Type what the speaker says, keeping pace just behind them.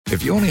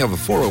If you only have a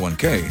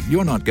 401k,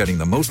 you're not getting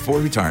the most for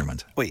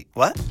retirement. Wait,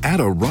 what? Add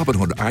a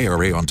Robinhood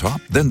IRA on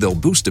top, then they'll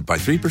boost it by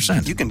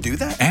 3%. You can do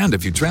that? And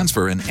if you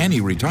transfer in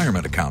any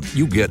retirement account,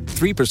 you get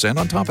 3%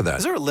 on top of that.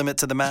 Is there a limit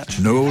to the match?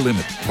 No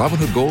limit.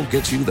 Robinhood Gold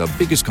gets you the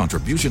biggest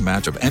contribution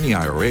match of any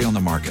IRA on the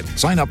market.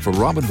 Sign up for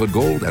Robinhood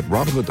Gold at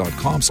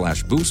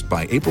Robinhood.com/boost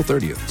by April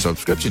 30th.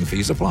 Subscription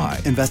fees apply.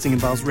 Investing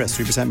involves risk.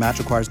 3% match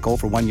requires gold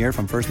for 1 year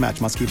from first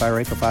match. Must keep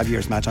IRA for 5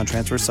 years. Match on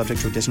transfers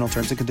subject to additional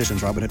terms and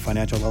conditions. Robinhood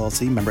Financial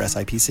LLC, member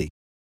SIPC.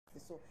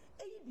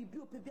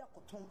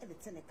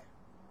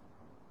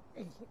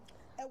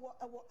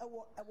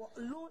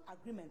 Loan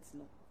agreements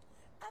no.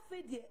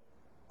 After the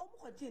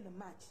in the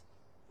match,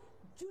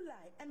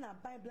 July and I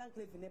buy blank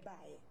leave in a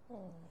buy.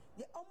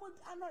 The almost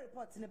annual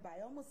reports in a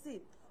buy almost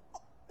say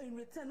in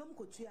return,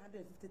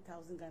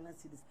 350,000 Ghana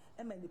cedis.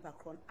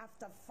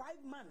 After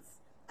 5 months,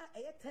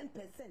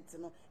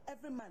 10%,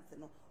 every month,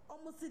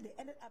 almost they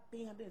ended up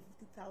paying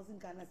 150,000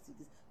 Ghana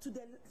cedis to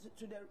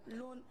the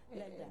loan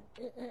lender.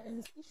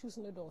 Issues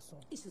in the also.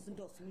 Issues in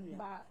the also.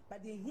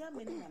 But they hear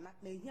me,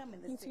 they hear me.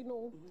 You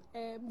know,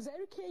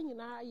 Zeri Kane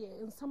and I,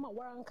 in some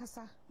Waran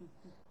Casa,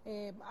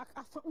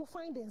 I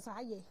find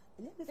inside.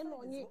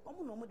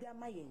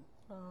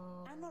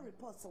 Annual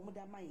reports on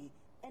Muda Maye,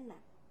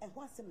 and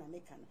what's in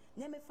American?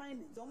 Never find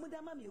it. Don't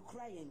you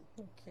crying.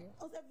 Okay.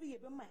 Every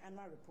year, my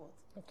annual report.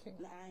 Okay.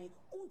 I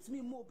own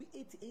me more be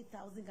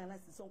 88,000 Ghana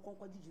cedis on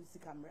Concord GC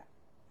camera.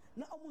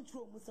 Now, I'm going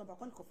to move some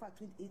back on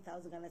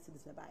 28,000 Ghana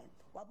cedis by buying.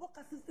 While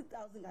Boca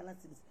 60,000 Ghana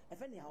cedis,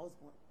 if any house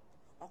born.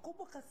 Or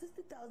Boca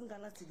 60,000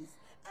 Ghana cedis.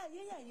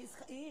 Yes,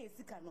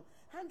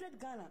 100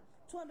 Ghana,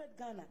 200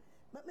 Ghana.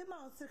 But my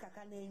mouth sick, I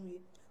can't name you.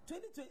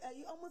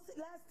 2020, almost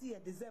last year,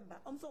 December,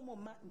 I'm so more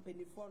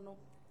Mpensenpensenmu,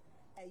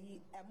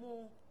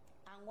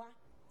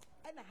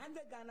 and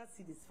 100 Ghana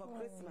cedis for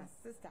Christmas,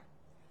 sister.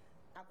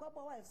 A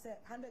couple wife said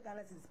 100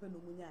 Ghana cedis per no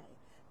munya.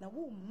 Now,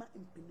 who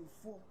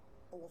Mpensenpensenmu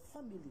or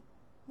family,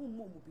 who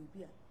more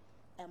baby,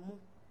 and more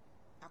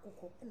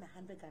akoko in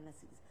 100 Ghana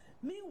cedis.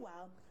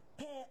 Meanwhile,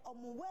 pay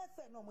on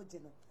welfare no more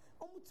general.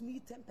 Almost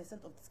me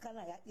 10% of the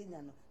scanner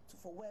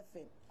for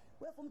welfare.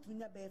 Where from to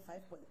near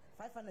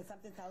 500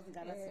 something thousand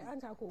Ghana cedis.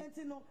 And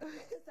you know,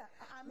 sister,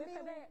 I'm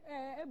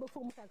able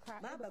from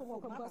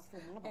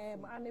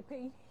and they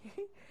pay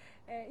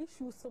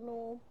issues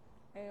no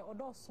or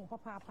those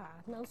papa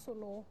now so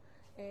no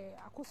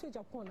I could say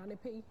Japan and they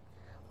pay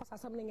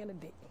what's something in a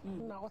day.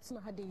 Now what's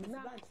not a day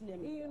now,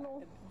 you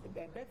know,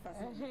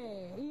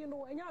 you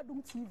know, and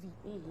Yadum TV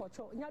or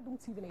Yadum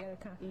TV in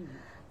America.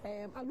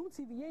 Alum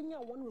TV,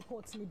 one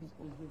report maybe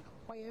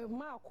or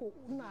Marco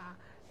na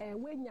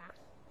when ya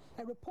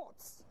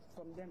reports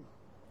from them.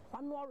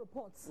 Annual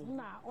reports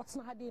na what's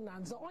not hadi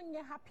na so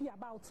onye happy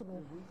about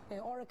no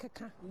or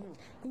keka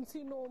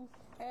nti no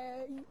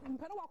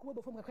mpena wa ko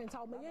befo mekwan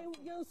taw me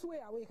yensu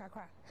e awe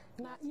kakra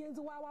na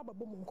yenzu wa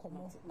babbo mu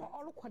nkomo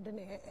all kwade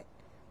na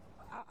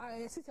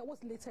sister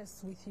what's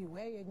latest with you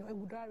where you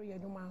Udari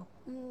Yanyuma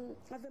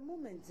at the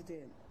moment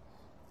today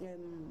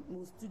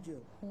no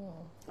studio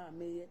I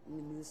made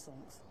new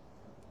songs.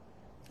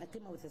 I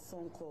came out with a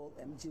song called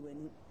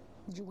Juweni.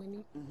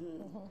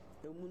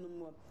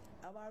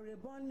 Our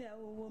reborn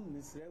now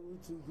Miss Rewu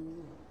to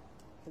go.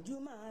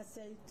 Juma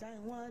say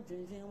time one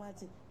drinking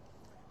what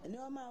and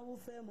your ma will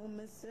fair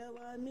Miss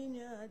Rewa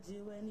Minya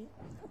Juweni.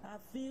 I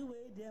feel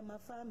way there my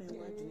family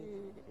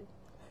watching.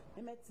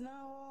 They met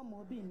now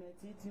mobi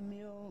met it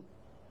meal.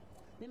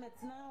 They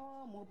met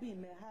now mobi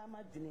me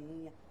hama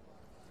dream.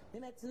 They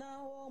met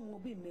now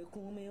mobi me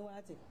kume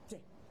what it.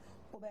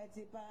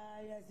 Obeti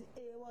Pies,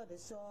 what a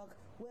shock.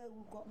 Where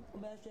we got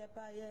Obeti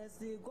Pies,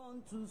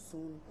 gone too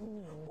soon.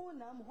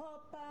 Unam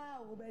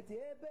hopper, Obeti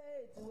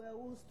Ebe, where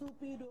we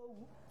stupido,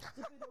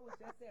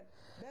 which I said,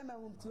 Bema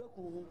to a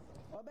coon,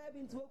 or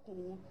baby to a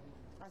coon.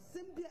 A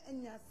simple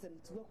and yasem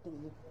to a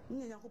coon.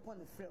 Nia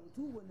upon a friend,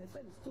 who when a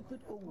friend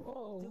stupid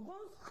oh. The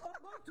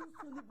gone too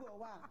soon to go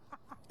away.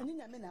 And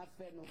in a minute,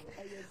 friend,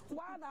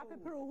 why not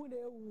people who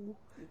they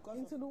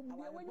into the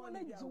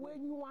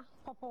when you are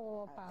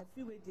papa. I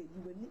feel you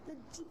will need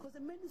because the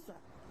minister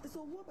is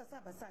a war by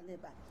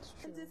neighbor.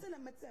 And they send a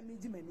matter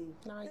many.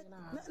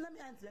 Let me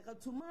answer like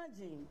to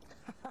margin.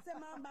 Say,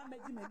 Mamma,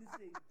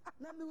 say,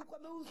 let me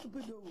come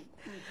stupid.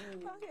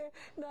 Okay,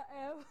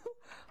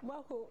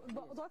 Marco,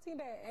 but what in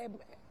the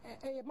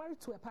married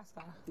to a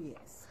pastor?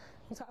 Yes.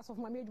 So as of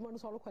my maid, one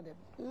is all of them.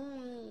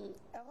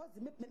 I was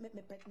me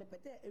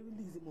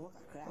release him.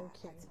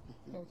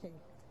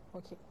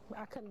 Okay,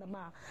 I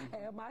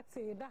can't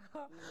say that.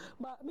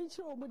 But me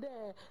sure over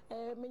there,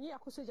 many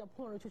acquisitions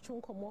upon to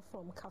chunk more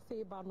from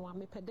Cafe Badwam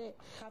Mpensenpensenmu.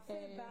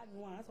 Cafe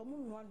Badwam, so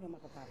one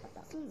papa.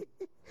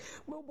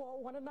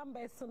 One of them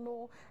best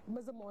no,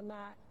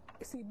 Mazamona,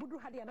 see Budu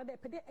Hadi another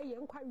pede a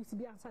inquiries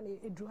be answered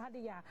a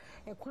Druhadia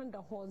a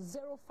Quanda Hall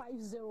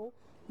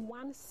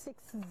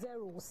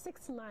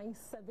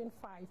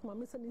 050-160-6975. My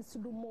mission is to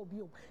do more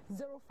bio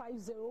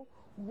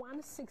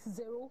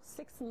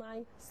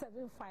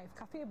 050-160-6975.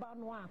 Cafe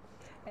Banoa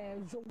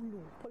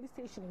Jolu police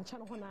station in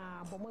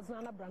Chanahona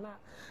Bomozana Brana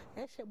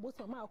Eshe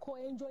Bosama call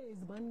enjoy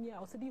his mania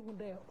or Sidi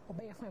Hunde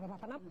obey fine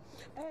papa.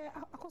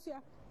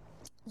 Akosia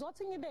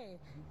Zoting there,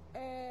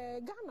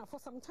 Ghana for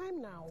some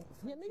time now.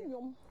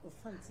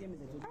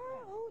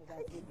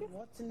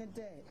 What's in the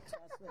day?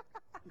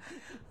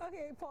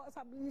 Okay, for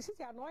some you see,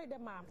 annoy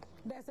them,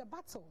 there's a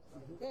battle,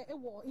 a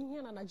war in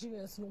here and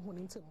Nigerians no one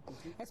into,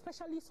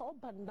 especially so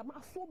band the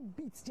 4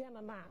 beats,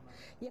 Jana.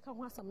 You can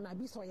want some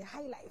nabis or a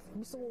high life,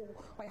 so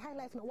or a high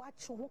life no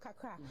watch or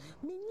crack.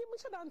 Me, you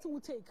should will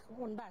take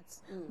on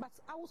that, but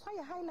I was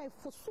high high life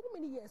for so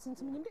many years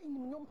since me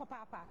in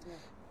papa.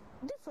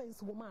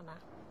 Difference woman.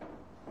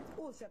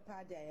 Oh,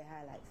 Shepard, a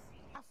high life.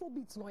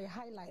 Afrobeats no a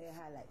high life. A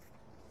high life.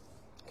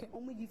 Okay.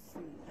 Only you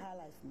free high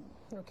life.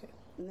 Okay.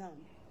 Now,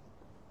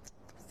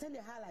 send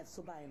your high life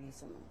so by me,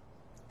 son.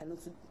 And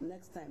also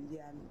next time,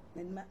 yeah,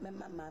 and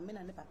my men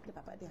and the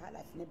papa, the high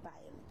life, ne buy.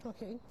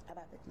 Okay.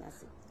 About it,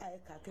 Nancy. I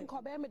can't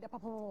call me the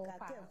papa.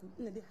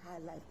 The high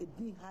life, a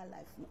big high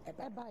life,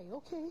 a buy.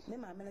 Okay.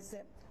 Then my man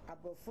said,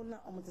 about phone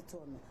almost a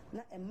ton.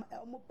 Now,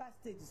 almost past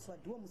stage is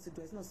what almost it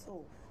was not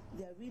so.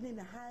 They are reading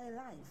a high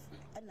life.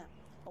 And now,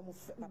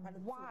 almost papa,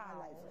 high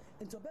life.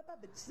 And to Beba,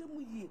 but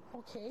Chimu,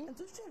 okay. And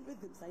to share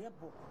rhythms, I have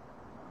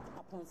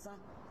upon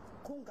some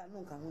Conga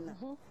no Kahuna.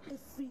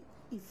 If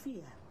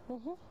fear. O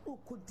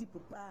could deep o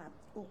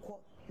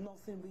call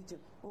Northern region,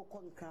 o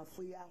call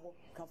Crafoyaho,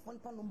 Cafon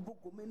Panum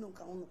Boko Menon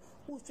Kahuna,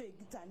 who say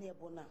guitar near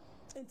Bona.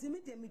 And to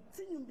meet them,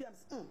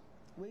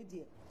 wait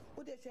dear.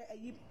 Would they share a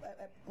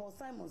Paul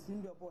Simon's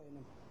in your boy?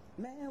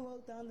 Man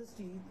walk down the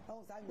street, a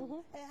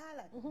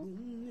highlight, a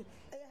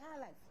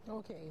highlight.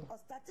 Okay. Or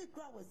static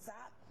crowd with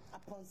sat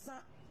upon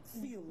some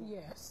film.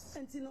 Yes.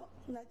 And you know,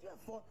 Nigeria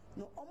for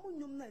no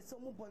omonium nice,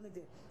 some bonnet,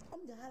 the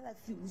highlight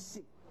film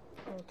ship.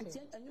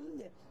 Okay. And you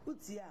there,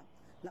 put here,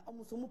 now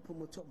almost almost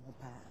promoter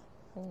mopa.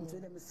 Into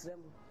the Mr.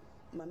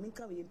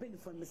 Maminka, we pay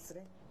for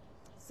Mr.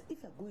 So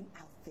if you're going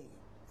out there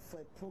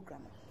for a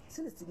program,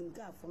 send a singing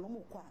guy for no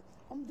more quiet.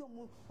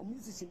 Domo or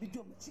musician be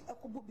doing a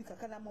couple big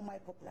canamo my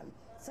problem.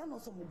 Some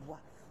also mubwa.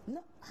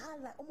 No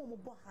highlight,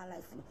 almost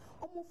highlight.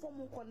 Almost for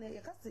more corner,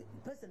 a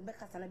person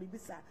back as an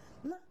abisa.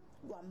 No.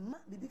 One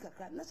bibi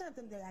kakra na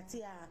chante de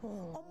atia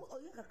omo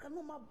kakra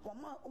no ma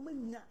boma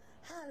omanya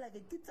ha like a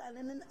guitar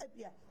and then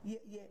abia ye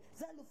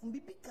xylophone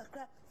bibi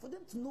kakra for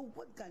them to know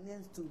what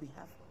Ghanaians do we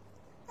have.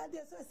 And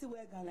they say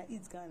where Ghana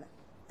is Ghana.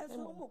 And so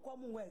omo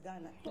come where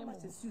Ghana no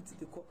much suit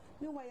the call.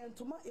 Meanwhile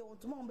ntoma e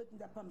ntoma mbet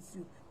na pam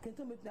suit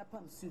kento mbet na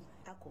pam suit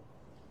ako.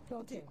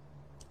 Okay.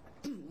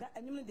 That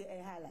anyone the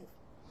high life.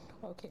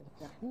 Okay.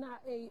 Na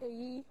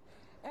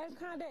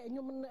kind of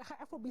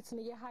Afrobeats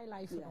in high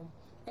life.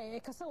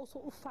 Because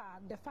also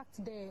the fact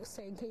they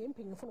say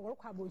campaign for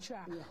work one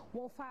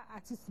far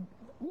artists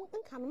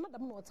can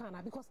not more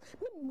time because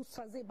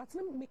Musaze but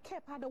me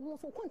care part of one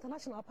for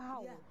international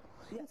power.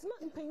 It's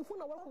not painful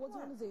to work with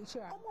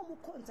organization.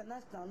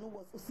 International no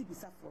was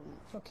Osibisa from.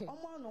 Okay.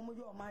 No more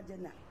your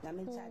margin na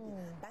men charge.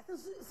 But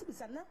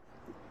Osibisa na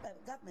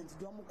government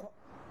do amoko.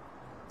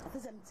 I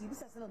think some TV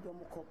sasa do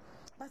amoko.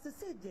 But they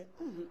say there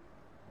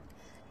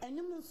and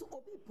you know so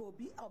obi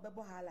pobi or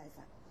bebo high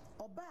life.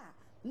 Oba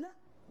na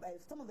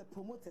some of the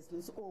promoters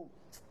so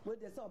where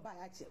they saw by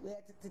actually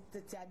where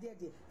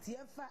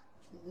Tiafa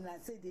na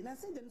say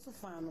them so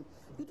far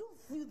you don't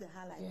feel the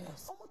highlight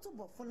almost to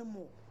follow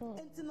more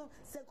and you know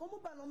say come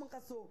ba no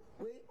monka so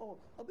we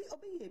obi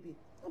yebi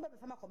no be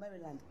from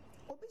Maryland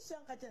obi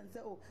shanka chen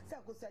say say I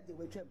go say they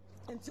were twem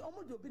and you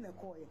almost obi na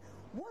call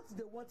what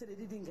they wanted they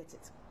didn't get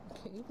it.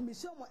 Okay.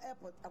 Michelle mo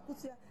airport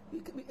akusia e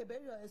be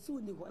your so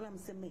ni ho na am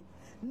say me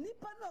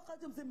nipa no ka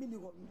jem say me ni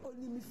ho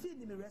only me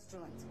feel in the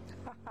restaurant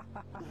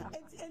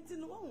and you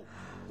know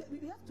we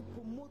have to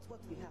promote what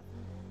we have.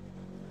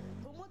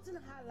 Promoting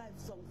high life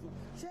songs.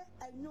 Share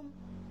I know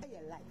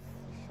your life.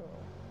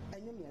 Sure. I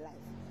know your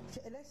life.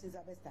 Share elections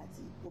are best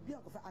starting. Obi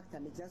on for actor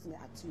me just me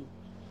act you.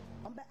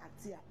 I'm by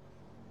actor.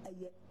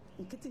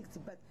 In getting to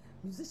but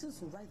musicians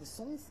who write the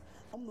songs.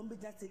 No be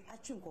just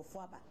action ko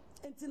for aba.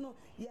 And you know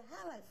your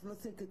high life no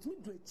say get me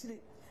do a chile.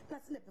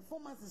 That's the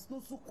performances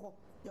no so called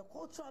your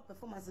cultural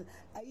performances.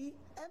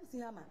 MC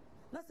Hammer.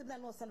 Not say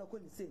no son of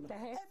say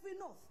every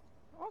north.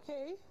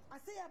 Okay. I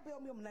say I be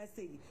on nice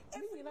say.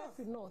 Every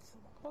north.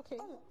 Okay.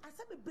 Oh, I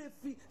say be brave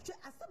free.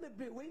 I say be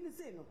brave when you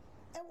say no.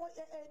 And what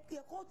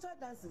your cultural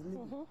dances.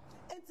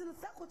 And to the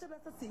cultural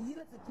dances say you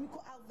let me go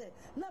out there.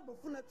 Now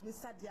before not me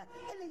sadia.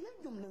 And a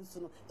young young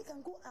so it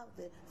can go out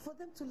there for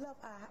them to love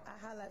our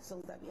high life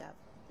songs that we have.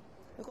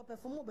 Because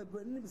perform more by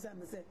Bernie beside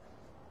me say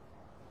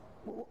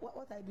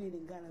what I do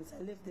in Ghana.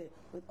 I live there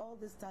with all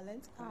this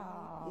talent.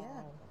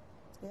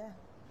 Yeah.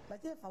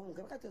 But if I won't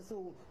get to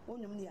so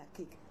one near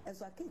cake, and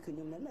so I cake in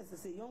your mess,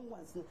 say young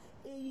ones, no,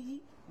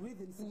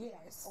 rhythms,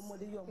 yes, or more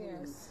the young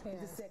ones.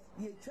 They say,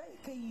 ye try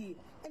K,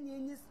 and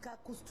ye car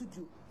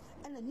studio.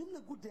 and a new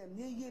good them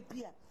near ye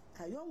pia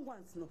ka young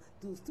ones no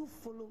to still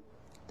follow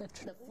the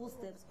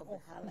footsteps of the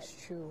high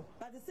life. True.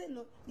 But they say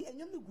no, and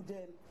you good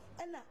them,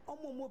 and now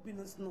almost more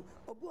business no,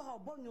 or go how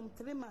bonum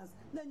 3 months,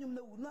 then you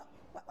know not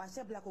what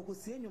shall black or no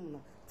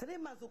 3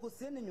 months or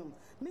cosinium.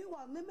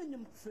 Meanwhile,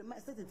 minimum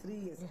 33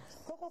 years,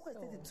 Coco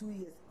 32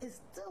 years,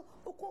 is still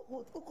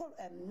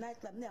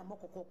nightclub near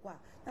Moko.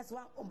 That's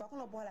why on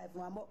Bacono Boy life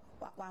one more.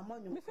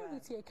 Me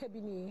favorite a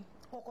cabinet.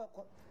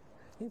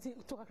 Into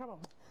to a crumb.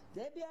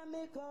 Debbie, I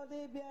make all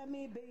Debbie, I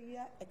may be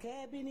a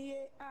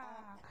cabinet.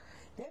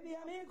 Debbie,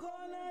 I may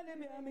call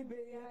Debbie, I may be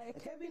a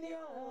cabinet.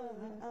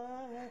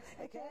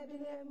 A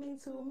cabinet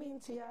means to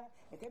mintia,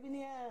 a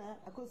cabinet,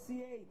 a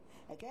cossier,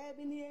 a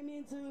cabinet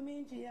means to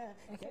mintia,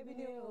 a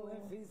cabinet,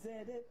 if he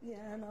said it,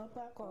 piano,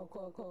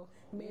 coco,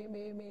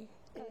 me.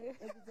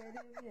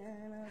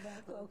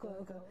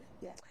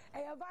 Yeah,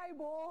 a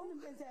Bible.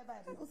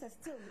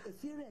 Still,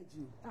 if you read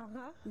you,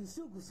 you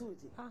so good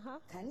soldier,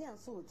 Canyon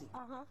soldier,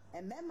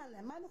 and Mamma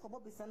and man of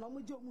Bobby San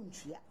Omujo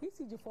Muntria. This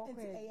is for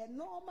a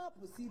normal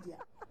procedure.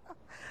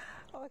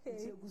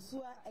 Okay,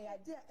 Gusua, a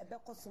idea a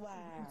Becoswa.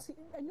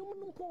 And you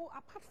know,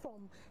 apart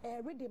from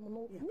reading,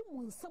 no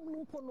some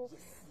no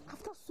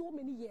after so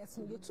many years,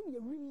 you two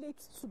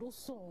relate to those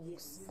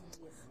songs.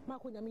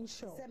 Marco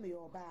Yamisho, send me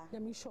your bar,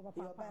 Yamisho,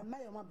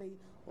 my baby.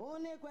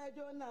 Only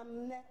Quajo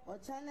Namne or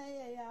China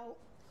Yao.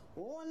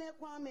 Only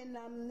Kwame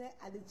Namne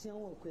at the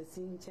Chin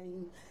Question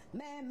chain.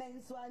 Men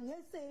swan,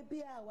 yes, say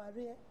be our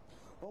rear.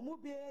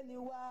 Omubie ni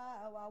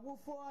wa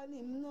wufo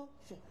ni mno.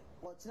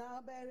 Watch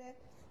now, Berry.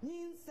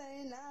 Nin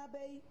say na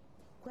bay.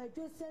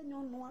 Quajo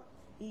senonwa.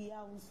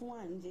 Iya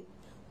uswanje.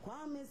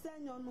 Kwame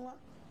senonwa.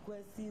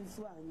 Question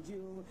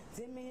swanju.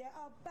 Timmy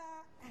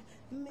opa.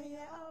 Me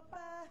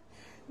opa.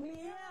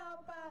 Me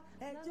opa.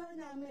 And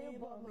Jona me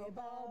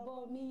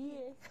bo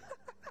me.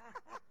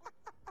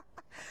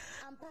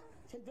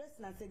 She dress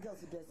and say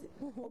girls dress it.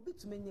 Obi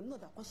to me no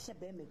that question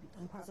be maybe.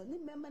 So ni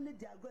member ne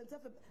dia go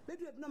ntef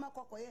maybe no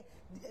makokoye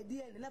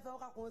dia na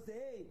fa ko say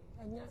hey.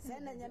 Say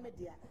na nya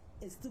media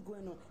is still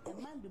going on.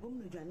 A man be bom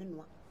no dwane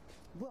no.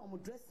 Boy am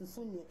dressing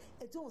so near.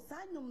 It was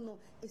sanum no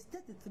is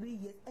 33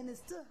 years and it's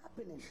still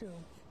happening. Sure.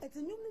 It's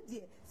a new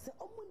media. So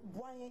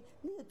boy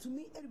near to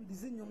me every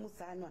design no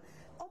sana.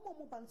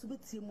 Omo ban to be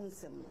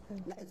timusem.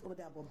 Na it's over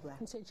there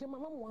bobra. Say your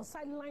mama one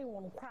sideline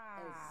one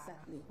cry.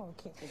 Exactly.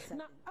 Okay. Exactly.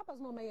 Now Abbas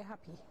no may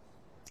happy.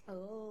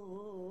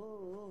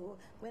 Oh.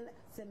 Well,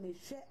 say me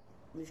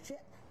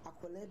share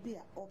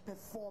akolebia or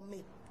perform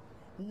me.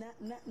 Na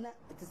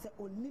it is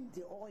onim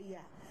de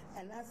oya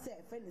and I say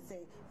friend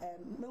say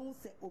me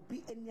say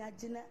obi eni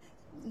agina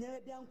na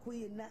bia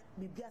nkoye na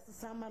bibia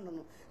sesama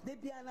no de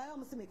bia na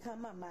am say me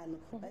kan mama no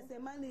I say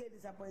man here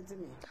disappoint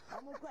me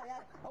omo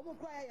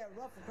cry ya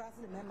rough cross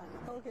the mama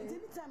no okay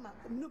anytime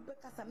no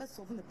because I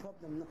solve the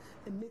problem no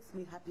it makes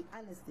me happy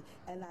honestly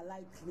and I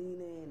like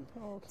cleaning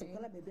okay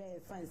so baby I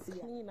fancy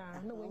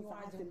cleaner no when you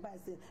are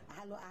say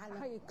hello I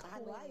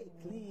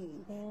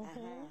clean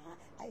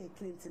I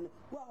clean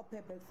well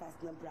pepper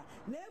breakfast number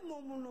na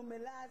mom no me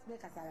last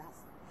make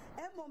asaras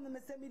mom me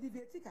say me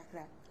diveti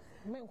kakra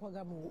men ko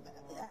gamu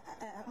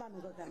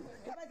mama go gamu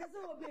if I say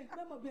obi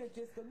mama obi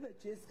cheska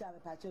me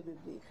pa che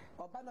bebe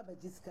oba no be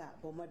jiska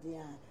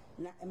bomodia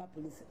na ema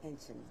police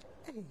engine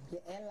the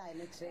airline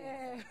ne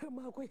tre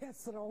ma ko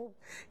yes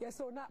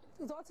so na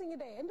zoting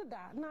there end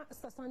that na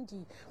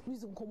Sasandi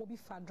reason komo bi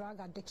for drug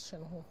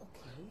addiction ho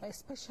okay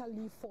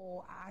especially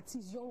for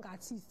artists young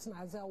artists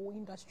na za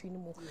industry no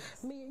mo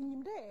me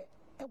nyim there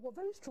were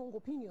very strong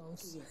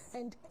opinions, yes.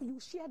 And you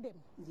share them.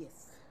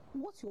 Yes.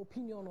 What's your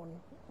opinion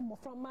on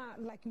from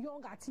like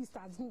young artists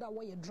as in that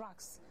way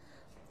drugs?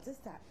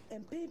 Sister,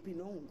 and baby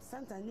no,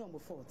 sometimes you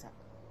before that.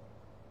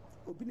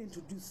 Or been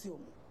introduced you.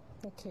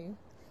 Okay.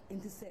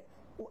 And they say,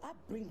 oh, I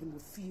bring him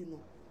with you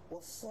know,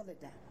 or solid.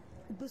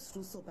 Best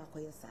so back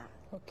where you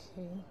are.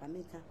 Okay. I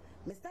make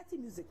me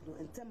starting music no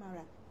and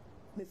Tamara.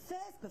 My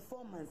first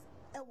performance.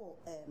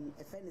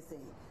 A friend is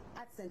saying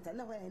Art Center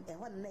now and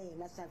one name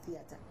National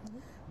Theatre.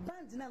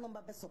 Band na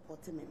number be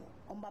support me no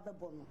on baba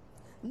bono.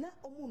 Na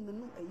omu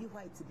nunu eyi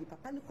white bi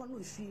papa ni kono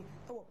hwi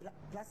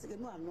plastic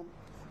no anom.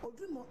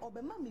 Odrumo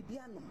obema me bi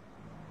anom.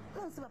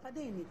 Na se papa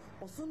dey ni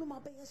oso no ma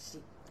be ye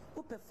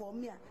who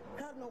perform here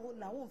crowd no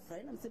na one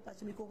friend I'm saying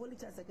Patrick Holy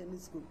Child Secondary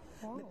School.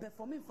 Me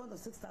perform in front of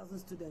 6,000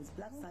 students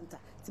Black Santa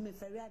to me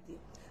feriade.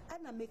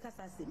 And I make us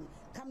say me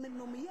come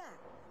no me ya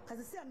as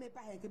I say I make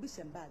a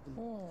bishop bag.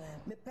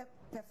 Me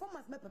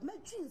performance me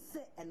dream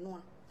say and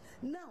no.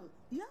 Now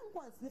young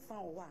ones ne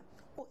found one.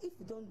 Oh, if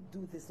you don't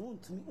do this,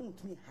 won't to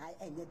me high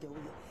and yet the way.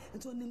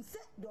 And so him say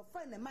your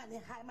friend a man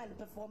high man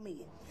perform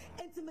me.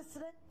 And to me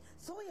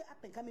so we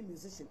up and coming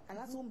musician and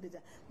that's home did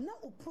now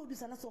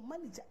producer and also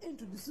manager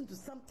introducing to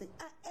something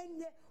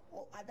and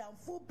or Adam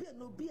phobia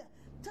no beer.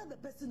 Tell the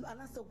person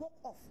and answer walk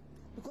off.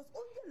 Because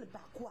only the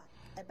backward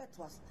a bet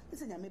was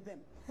listen ya me bem.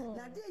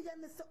 Now dear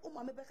young say oh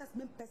my because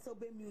me person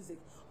obey music.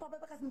 Papa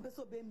because me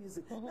person obey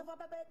music. Never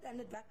bad and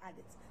the drug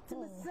addicts. To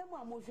me same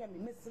one motion me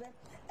miss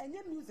and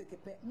your music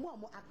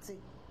more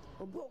acting.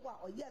 obo wa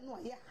oye no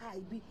aye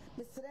high bi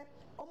mesre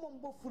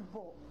omombo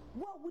football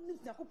wo woni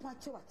yakopon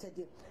ache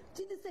watede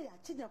tini say ya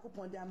che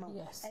yakopon de ama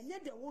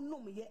enye de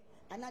wonom ye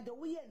another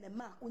we ye ne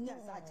ma unya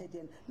sa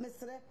atede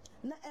mesre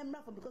na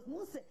emra for because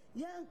mo say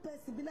young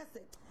person bi na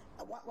say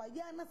wa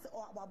ya na say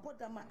wa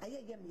bodama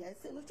aye ye me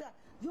say no twa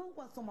young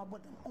one some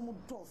bodam omo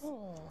dos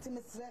ti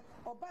mesre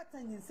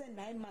obata nyin say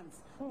 9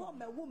 months no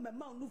me wo me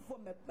ma no for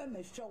me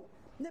hwew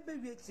na be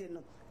wie kire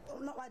no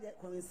na wa de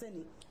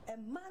konseni e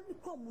man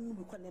ko mu nu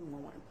bi ko ne mo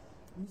wan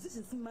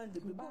musicians man de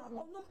be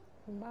ono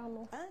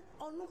mbalo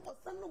ono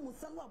osano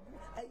musano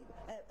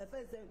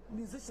first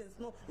musicians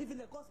no even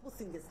the gospel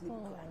singers ni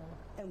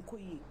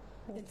enkoyi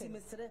enti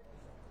mesre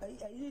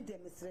ayi de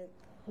mesre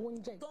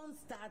don't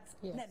start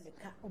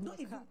nemeka don't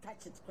even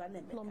touch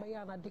it number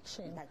an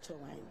addiction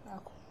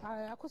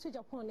akoso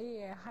Japan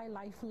high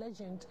life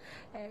legend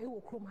e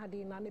wo krom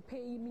hade na ne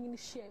pay mean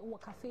share wo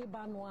cafe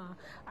bar no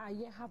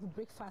ye have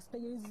breakfast na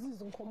ye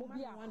season komo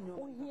bia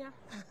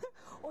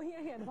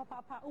ohia here no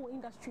papa o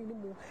industry no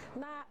mu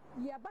na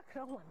ye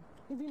bakra ho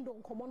even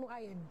though komo no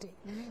ayede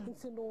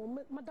nti no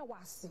mada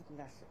wase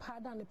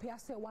pada ne pay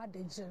ase wa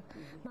adagye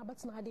na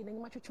betina hade na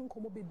nyama twetwe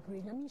komo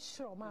bebre nyame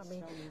hiro ma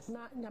me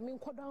na nyame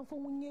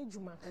nkodanfo nye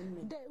juma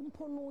de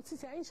mpono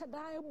sisi aisha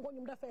da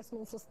mbonyum da first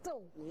no so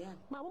still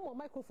ma mo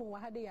microphone wa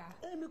hade ya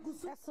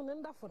esene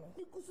ndafo no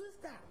mikusu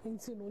star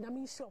nti no nyame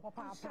hiro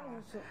papa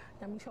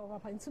nyame hiro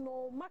papa nti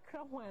no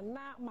makra ho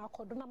na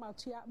makodo na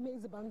matua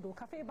maize bando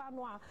cafe ba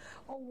no a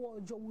owo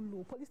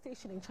jowulu police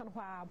station in chanho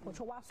a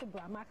pocho waso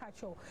bra maka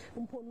cho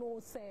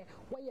mpono se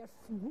we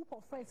group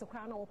of friends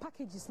kra na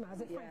packages na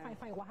ze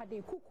fine wa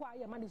hade kukwa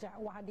ya manager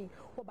wa hade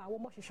wo ba wo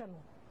mo hwehwe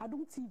no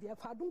adum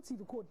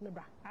tv code ne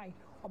bra ai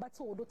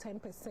obato odo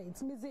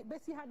 10% mizi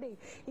besi hade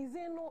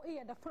izeno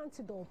the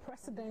Fantido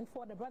president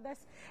for the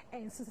Brothers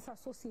and Sisters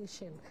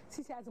Association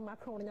sisi az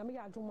Macron nyame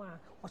ya aduma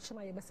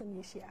ochema ye besa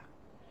nyeshia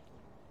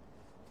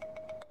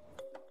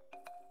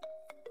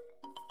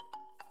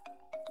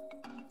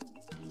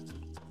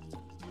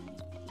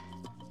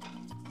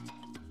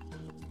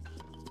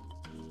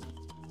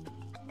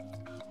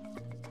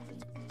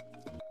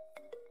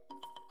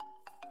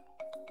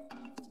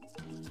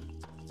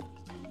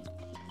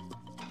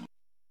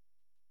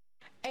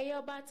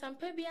Badwam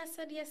bi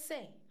asade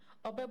se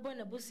obebo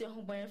na busu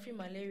ho ban free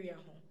malaria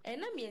ho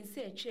ena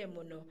miense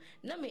atwemu no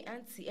na me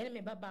auntie ene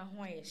me baba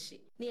ho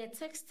ayehye na ye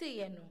text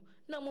ye no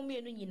na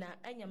momienu nyina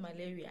anya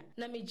malaria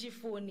na me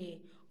gifo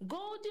ni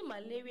gold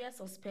malaria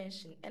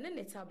suspension ene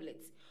ne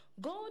tablet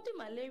gold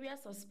malaria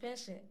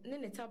suspension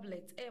ne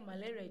tablet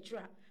malaria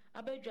dra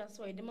abadwa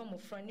so ye de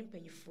mamofra ne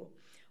mpanyifo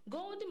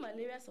gold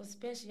malaria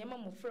suspension ye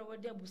mamofra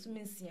wode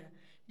abusumensia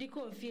di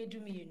konfie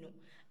dumienu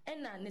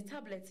ena ne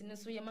tablet ne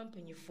so ye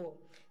mampanyifo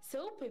se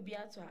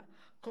upebiato a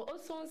ko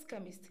Oson's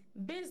chemist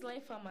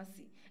baseline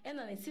pharmacy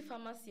ena ne si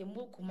pharmacy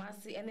mo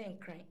kumase ene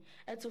nkran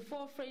eto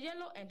for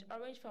yellow and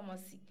orange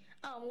pharmacy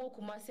mo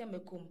kumase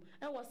amekum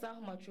e wasa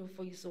homatro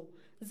for you so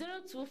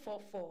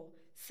 0244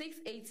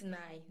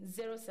 689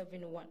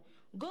 071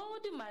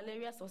 gold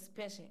malaria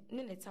suspension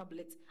ne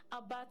tablet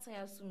abatan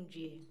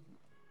asumdue.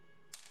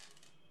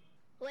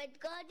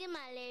 With Golden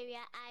Malaria,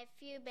 I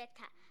feel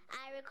better.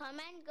 I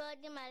recommend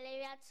Golden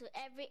Malaria to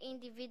every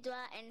individual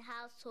and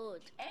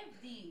household.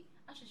 FD,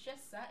 I should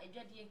just say a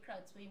judge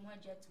crowd to him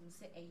to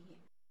say a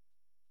year.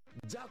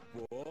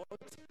 Jackpot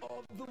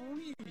of the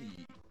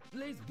week.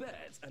 Place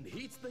bets and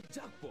hit the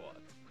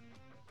jackpot.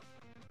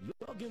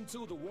 Log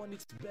into the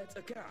OneXBet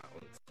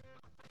account.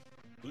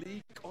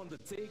 Click on the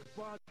Take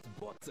Part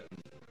button.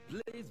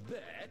 Place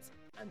bets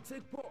and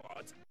take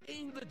part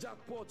in the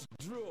jackpot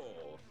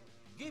draw.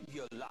 Give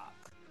your luck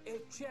a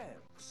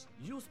chance.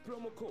 Use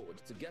promo code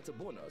to get a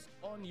bonus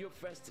on your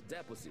first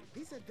deposit.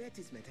 This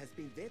advertisement has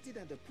been vetted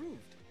and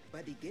approved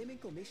by the Gaming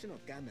Commission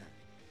of Ghana.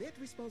 Bet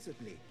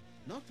responsibly,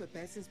 not for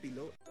persons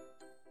below.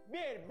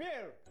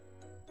 Beer!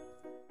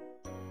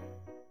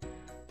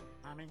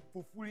 I mean,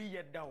 fufuli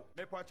yet down.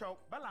 Me pacho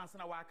balance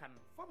na wakan.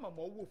 Fama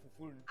mo wo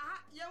fuful.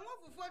 Ya wo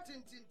fufu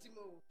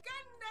tintintimo.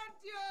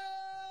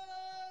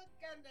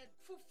 Kandet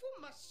fufu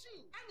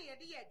machine. Ani ye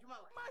di adwuma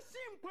wa.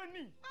 Machine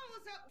pani.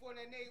 Awu se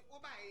fonene wo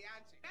ba ye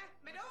ante.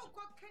 Me da wo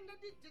ko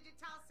Kennedy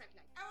digital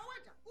satellite. Awu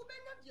waja. Wo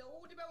benya bia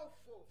wo de be wo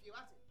fufu fi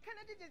wate.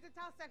 Kennedy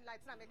digital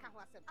satellite na me ka ho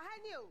asem.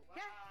 Ahani o.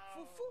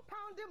 Fufu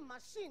pounding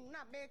machine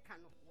na me ka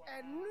no.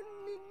 Enu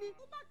nini.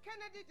 Wo ba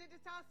Kennedy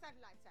digital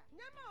satellite.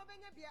 Nyama wo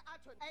benya bia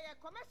ato.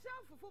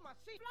 Commercial fufu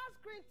machine, flat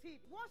screen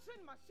TV,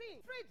 washing machine,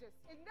 fridges,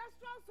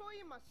 industrial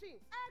sewing machines,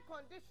 air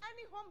condition,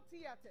 any home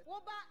theater.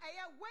 Woba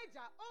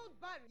wager, old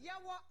barn,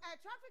 yawo a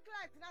traffic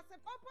light na se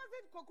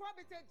opposite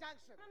Kokwabite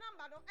Junction. The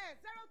number no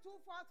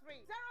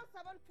 0243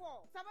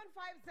 074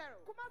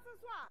 750. Kumasi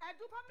Swa,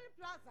 Edu Family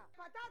Plaza,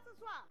 Patata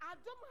Swa,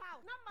 Adum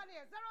House. Number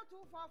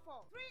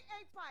 0244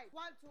 385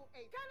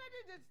 128.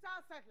 Kennedy Digital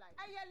Satellite.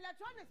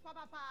 Electronics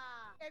papa.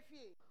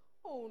 Effie.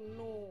 Oh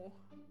no.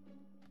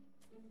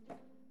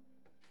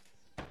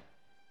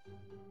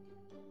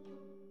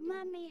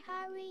 Mommy,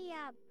 hurry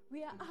up.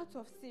 We are out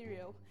of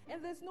cereal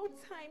and there's no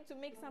time to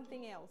make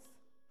something else.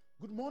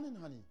 Good morning,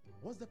 honey.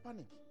 What's the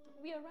panic?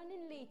 we are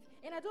running late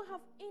and I don't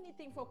have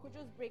anything for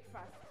Kojo's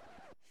breakfast.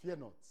 Fear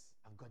not,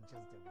 I've got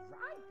just the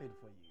right thing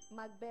for you.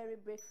 McBerry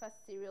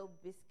breakfast cereal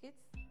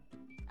biscuits.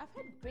 I've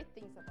heard great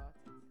things about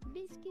it.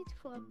 Biscuits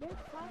for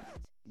breakfast?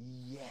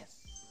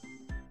 Yes.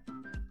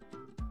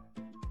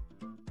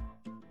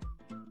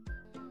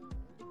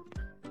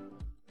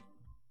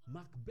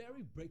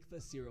 McBerry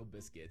breakfast cereal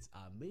biscuits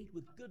are made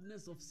with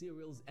goodness of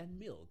cereals and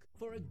milk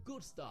for a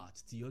good start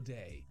to your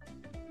day.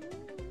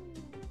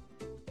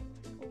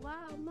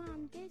 Wow,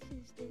 Mom, this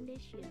is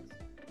delicious.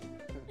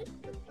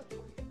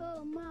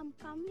 Oh, Mom,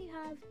 can we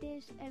have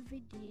this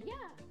every day? Yeah,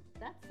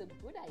 that's a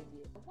good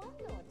idea. Why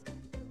not?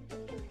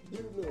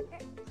 You know.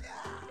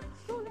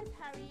 So let's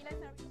hurry.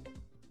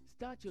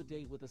 Start your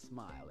day with a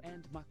smile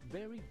and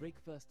McBerry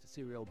breakfast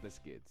cereal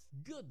biscuits.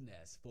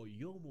 Goodness for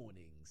your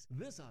mornings.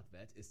 This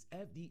advert is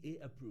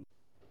FDA approved.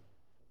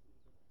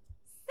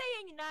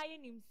 Saying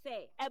him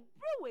say a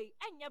brewy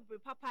and your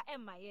papa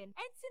and my end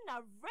and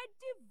a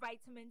ready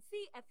vitamin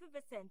C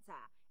effervescenter.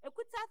 A 1,000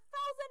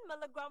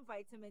 milligram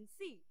vitamin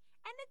C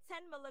and a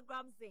 10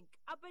 milligram zinc.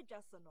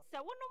 Abejasono.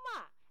 So one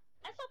ma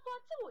a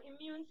support to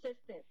immune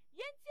system.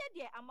 Yentia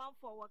dear amount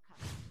for worker.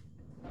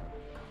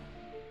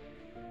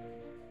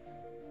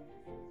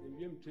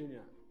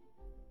 Trainer,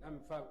 I'm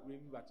far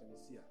with vitamin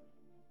C.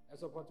 I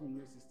support my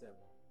immune system.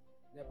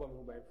 Never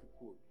move by free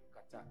code.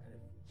 Kata.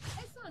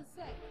 Esan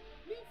say,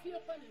 me feel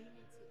upon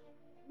immunity.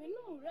 Me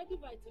no ready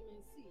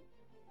vitamin C.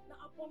 Na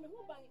upon me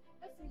who by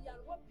every year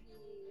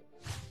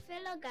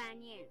Fellow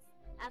Ghanaians,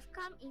 I've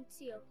come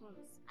into your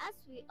homes. As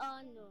we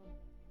all know,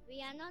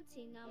 we are not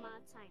in normal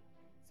time.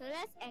 So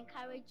let's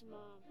encourage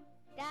mom,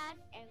 dad,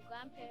 and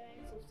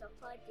grandparents to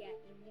support their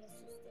immune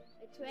system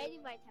with ready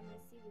vitamin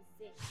C with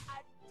zinc.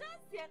 I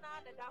just see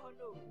another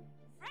no.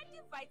 Ready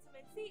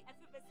vitamin C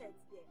effervescent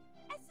there.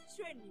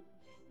 Essentially,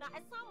 now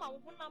a summer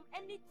will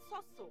any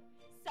tosso.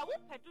 So we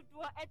pedu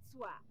do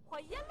etua.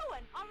 For yellow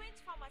and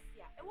orange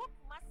pharmacy, a walk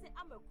massy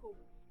amako.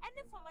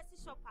 Any pharmacy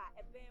shopper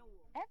a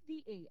benwo.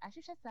 FDA,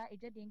 Ashusha sa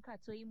ejadin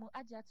kratoimu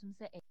ajatum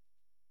se.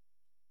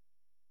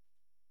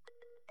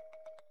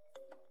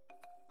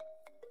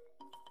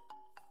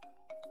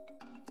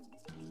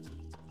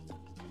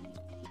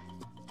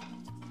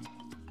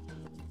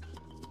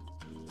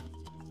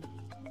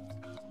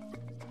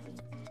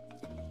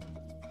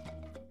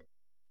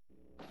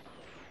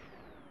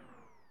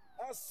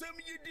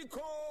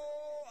 Asemyidiko,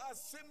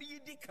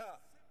 asemyidika,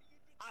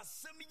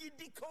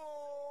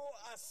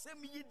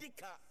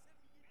 asemyidika.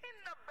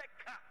 Inna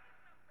beka,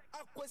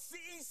 akwesi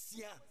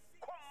insia,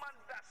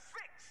 Commander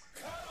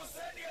 6. Kano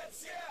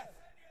senior.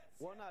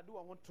 Wana do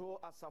want to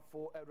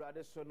asafo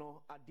Awurade so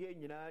no ade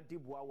nyina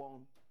dibua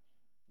won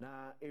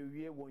na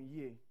ewie won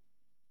yie.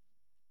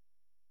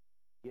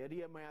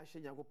 Yeri e man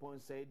ahye Nyankopɔn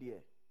sai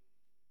de.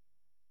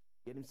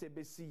 Yenim se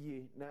besi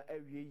yie na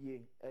awie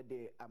yie e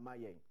de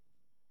amayen.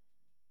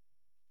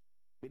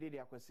 Bede de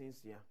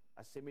akwasensia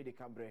asemi de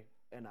kambre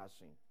e na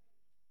asun.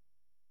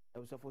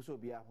 Ewusafo so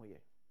bia ho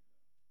ye.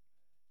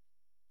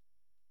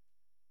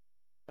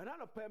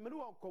 Anano pemenu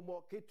won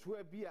komo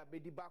ketua bia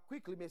bedi ba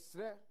quickly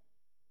mesre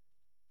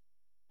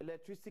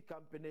Electricity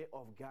Company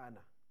of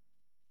Ghana.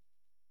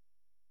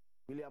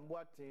 William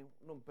Boateng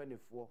no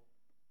mpanefo.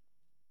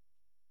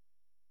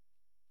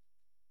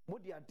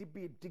 Modi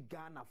adibi di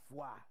Ghana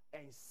fo a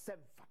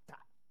ensem fata.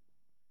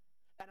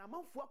 And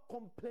among for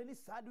complaining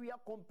sad we are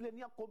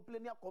complaining.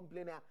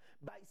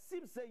 But it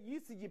seems say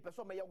ECG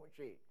person may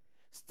watch.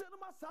 Still no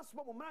mass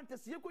for moment to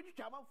see you could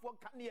come for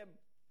Caniem.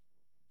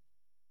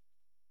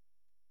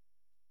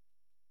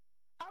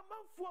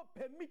 Among for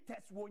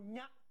permitters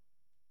wonya.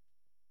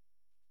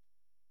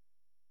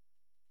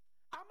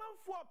 Among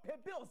for pay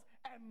bills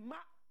and ma.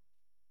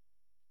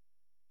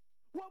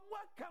 What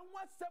can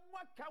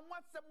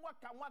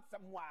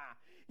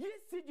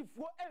ECG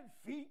for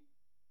fee.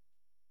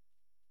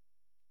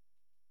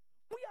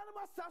 We are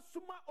not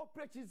suma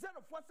operation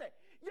zero for say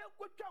you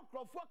could count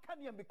for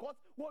Canyon because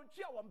one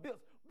share one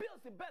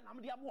bills in Ben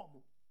am the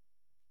amomu.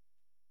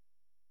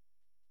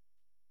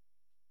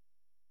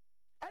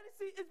 And you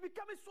see, it's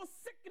becoming so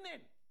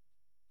sickening.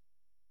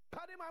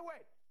 Pardon my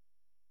word.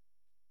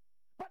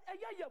 But a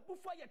year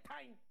before your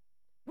time,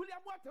 William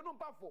Water no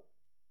powerful.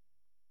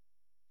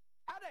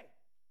 Are they?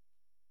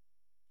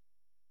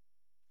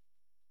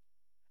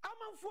 I'm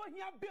on for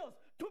here bills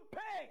to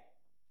pay.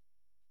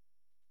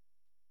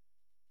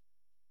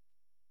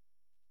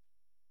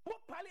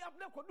 What pali up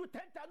now could do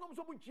 10 times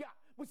so much here.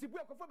 We see we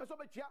are confirmed so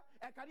much here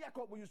and career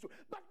call we used to.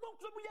 But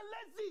most of you are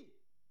lazy.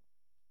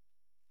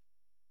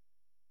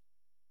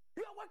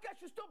 Your workers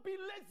should stop being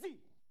lazy.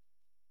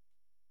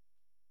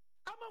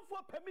 I'm on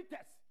for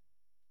permitters.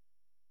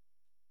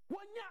 1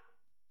 year.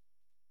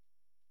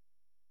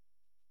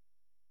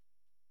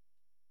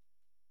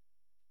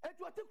 And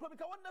to think from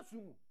Kawana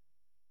Sumu.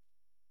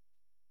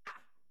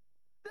 Ah,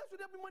 this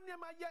would have been money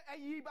my year a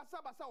year,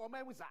 Basa or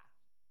my wizard.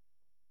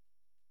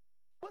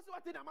 What's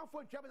what I'm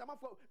for? I'm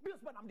for bills,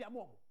 but I'm their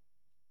mom.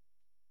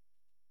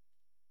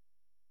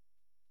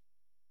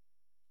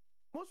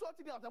 Most of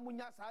the other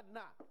Munya sad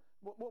now.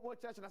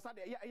 What church and I said,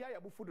 yeah,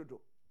 Bufudo.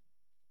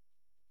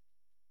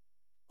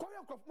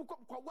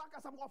 Ko work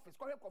as some office,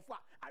 ko for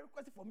I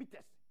request for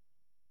meters.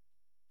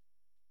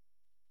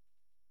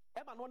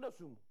 Ema no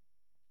sum.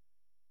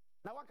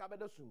 Na waka be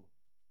sum.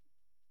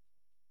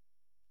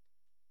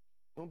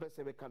 Mo be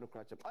se be kan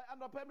crutch. I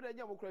no pay me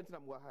dey mo kurant na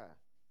mo ha.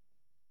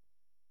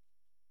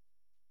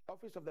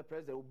 Office of the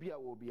President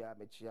will be a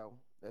mechiao,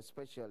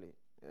 especially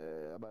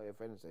about your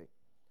friend say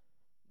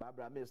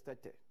Barbara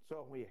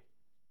Mpensenpensenmu.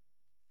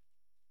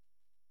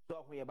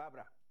 So here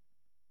Barbara.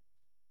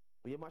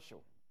 We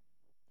masho.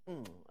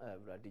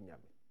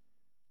 Radinyame.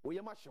 We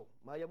masho.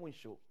 My yamun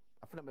show.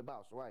 I feel my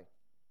boss. Why?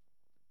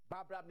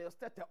 Barbara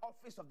Mpensenpensenmu,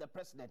 Office of the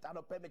President. I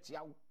don't pay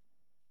mechiao.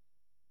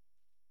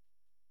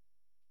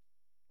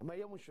 My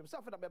yamun show. So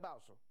I feel my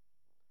boss.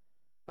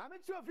 I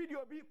make your video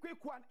be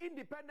quick one.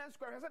 Independence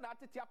Square has an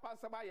attitude upon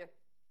Samaye.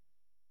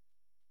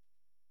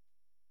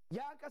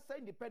 Yanka say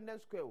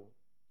Independence Square.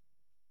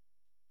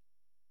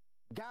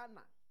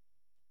 Ghana.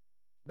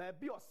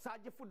 Baby or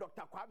Sergeant for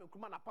Dr. Kwame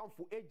Nkrumah upon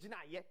for age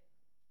na ye.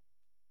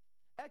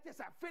 It is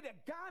a fed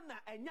Ghana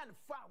and yan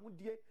far would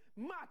ye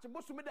March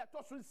Bosume that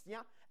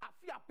Tosuncia, a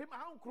fear pim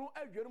crew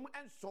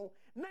and so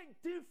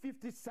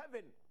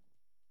 1957.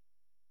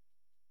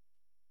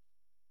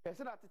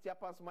 Person attitude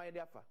upon Samaye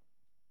therefore.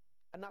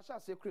 And I shall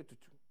say create to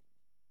two.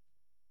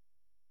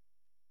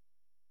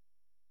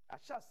 I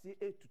shall say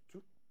 8 to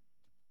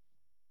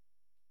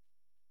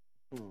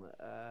 2.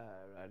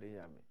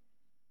 Radiyame.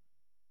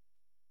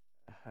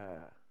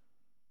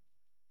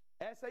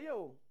 Say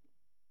yo,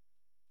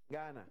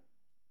 Ghana.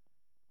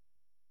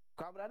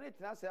 Kabrane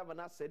tina say have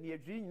na send you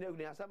dream na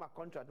guna say my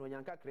contract no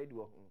yanka credit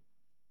wo.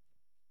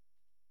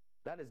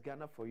 That is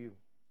Ghana for you.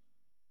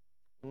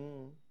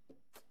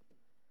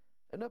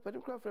 And a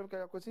particular frame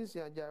can consistency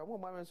and Jamo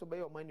man so by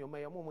your money, your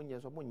money,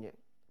 so money.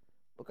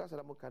 Because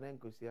I'm can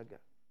siaga.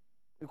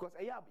 Because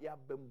I have ya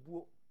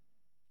bamboo.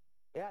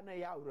 Yana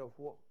ya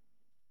war.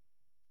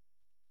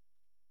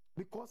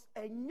 Because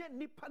a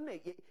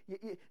nipane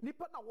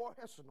nipana war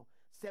hesono.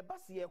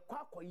 Sebasi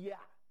kwako ya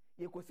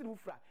ye kosi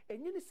ufra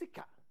enye ni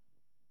sika.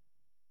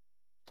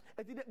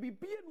 Eti de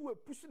bibie no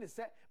epusu ne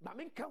se ma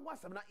menka ho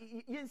asem na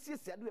yensie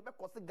se ade be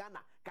kosi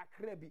Ghana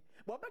kakra bi.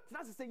 But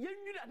betra se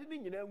yenwiri ade ni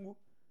nyina ngu.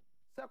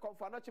 Say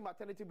confirmation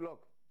maternity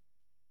block.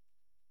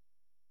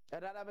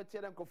 And I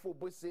tell them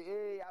for say,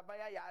 hey,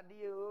 abaya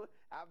yadi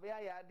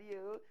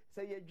o.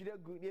 Say you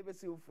jira good, never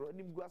see you from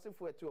nim guase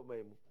for 2 of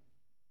them.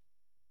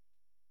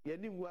 Ye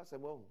nim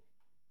guasem on.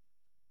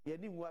 Ye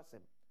nim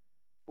guasem.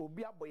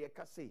 Obi aboye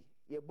kase,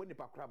 ye boni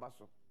pakra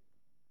baso.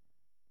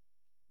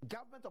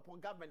 Government upon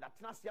government that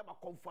trans yaba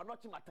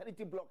confirmation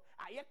maternity block.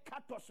 Aye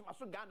katos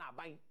maso Ghana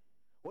aban.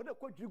 When the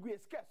coach you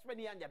scarce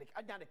many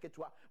anyane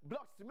ketwa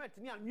block cement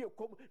ni anwe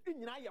kom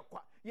nyina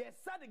yekwa ye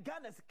said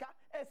Ghana sika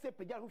ese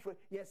peja hufre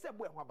ye se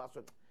bo ehwa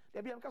baso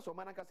de bia nka so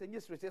man nka se nye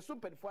serious so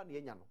pen fo na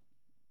enya no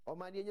o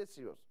man ye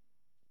serious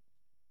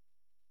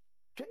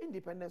che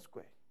Independence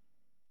Square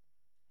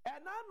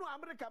and now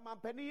America man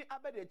pani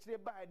abede chire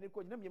ba ni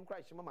ko nyina miem kra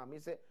hye mama me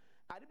se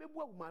ade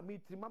bebu aguma me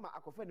tri mama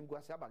akofa ni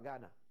guase aba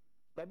Ghana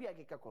ba bia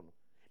keka kono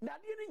na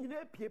ade ni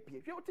nyina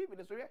piepie hwe o TV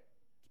ne so hwe.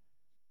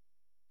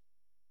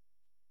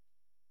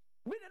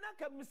 We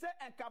don't say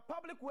a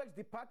public works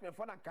department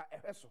for Nanka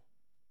Eheso.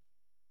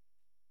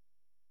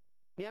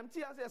 The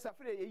MT as a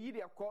free a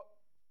year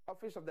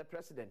office of the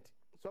president.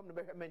 Some of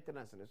the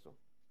maintenance and so.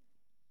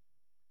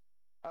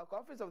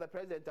 Office of the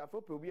president, I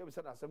hope will be able to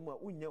send us some more.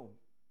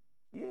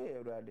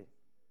 Yeah, ready.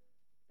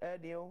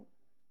 Edio.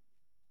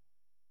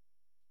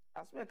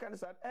 As me can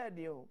say,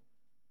 Edio.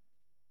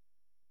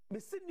 Me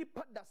Sydney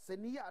Pada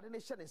Senia, the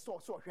nation is so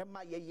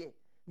my ye.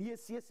 Near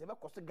CS ever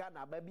cost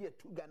Ghana, maybe a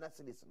 2 Ghana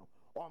citizens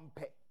on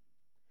pay.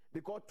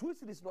 Because 2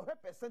 cities no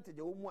percentage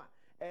of 1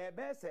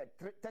 best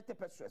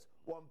 30%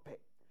 1 pay.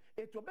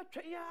 It will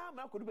be ya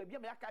man could be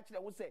a catch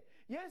that will say,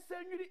 yes,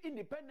 send you the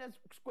Independence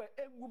Square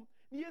emum,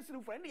 yes,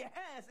 for any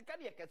hands,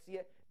 can you see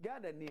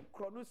Ghana name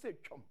Chrono say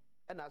chum,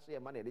 and I say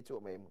money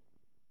little memo.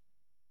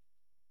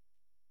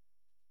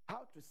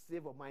 How to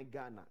save of my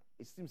Ghana?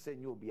 It seems saying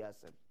you'll be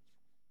awesome.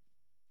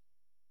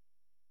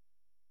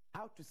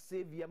 How to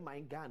save your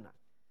mind Ghana?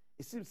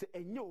 It seems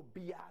saying you'll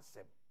be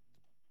awesome.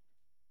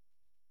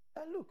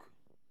 And look.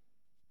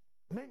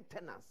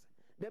 Maintenance.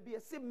 There be a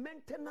say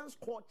maintenance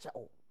culture.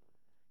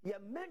 Your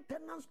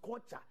maintenance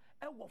culture.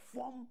 And what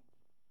form?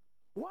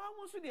 Why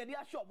was the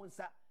idea shop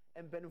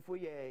and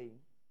benefit ye?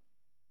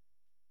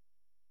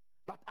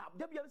 But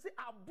there be a say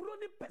a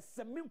brony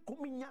pessimim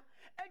kuminya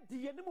and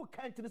the animal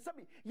can't to the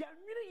sabi. Ya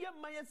really your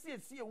maya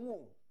see a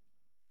woo.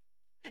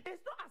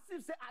 It's not as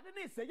if say I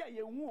didn't say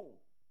ya woo.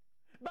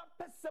 But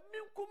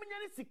pessimim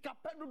kuminya is a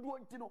capano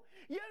doing to know.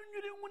 Ya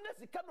really wouldn't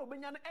see cano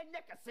benyan and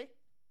yakase.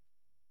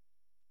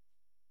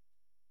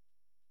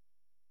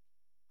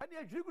 And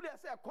you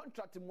say a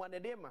contract in one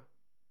edema.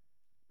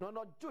 No,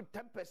 not do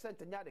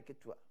 10% in Yada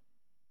Ketua.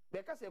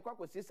 Because a quack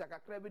was a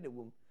crab in the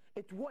womb.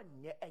 It won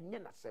ye and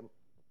yenasem.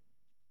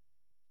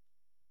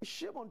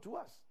 Shame unto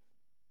us.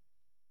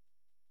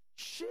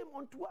 Shame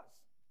unto us.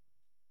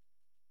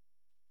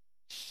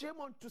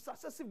 Shame unto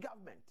successive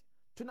government.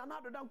 To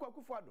another than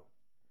Kwakufado.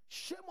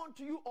 Shame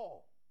unto you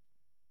all.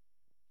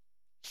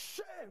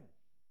 Shame.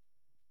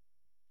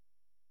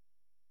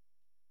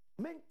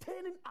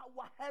 Maintaining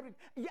our heritage.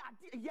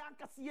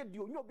 Yankasi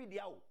yedio nyobi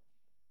diao.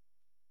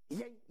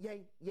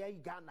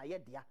 Yen Ghana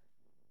yedia.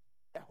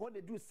 When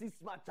they do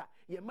 6 matcha,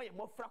 ye may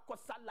more fracos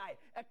salai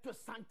eto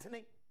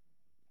santene.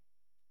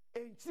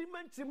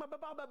 Enchima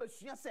baba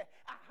besuya say,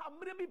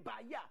 ahamre bi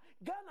baya.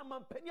 Ghana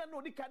mampenya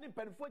no di kanin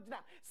penfojina.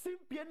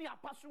 Simpieni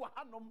apasu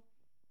hanom.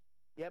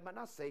 Ye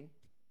mana say.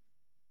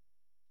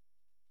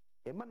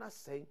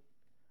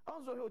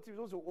 Also he oti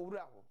also owura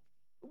ho.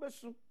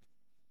 Ubesu.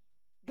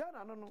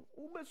 Ghana no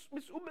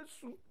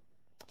ubesu.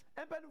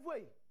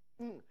 Empenfoi.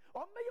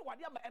 Omeye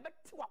wade ama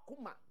ebeti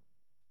wakuma.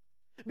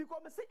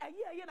 Because me say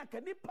aye na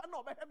kanipa na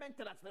obehwe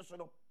maintenance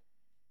no.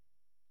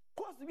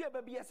 Course we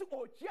baby yes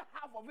o chia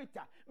half of it.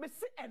 Me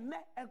say enne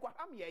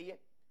enkwaham yeye.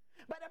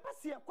 But the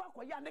best ye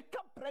kwa ya ne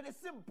kapre ne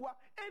simple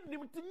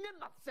enim tinye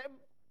na sem.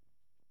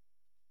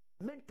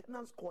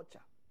 Maintenance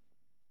culture.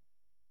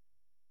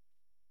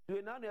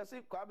 You know you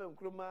say kwa be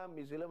nkruma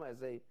Muslim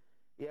say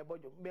ye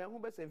bojo me hu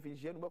be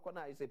semfinhie no be kwa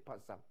na I say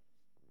pasam.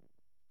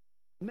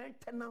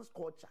 Maintenance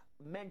culture.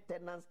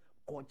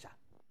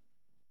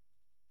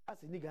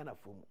 As ni Ghana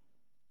fomu.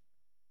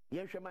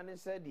 Yen hwemane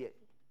said ye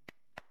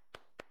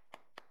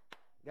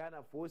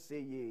Ghana fo say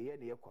ye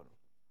ne yekono.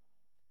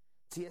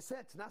 Tie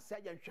set na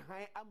say yen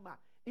hwehan ama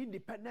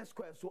Independence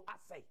Square so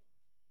asay.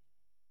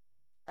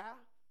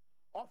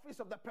 Office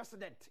of the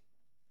President.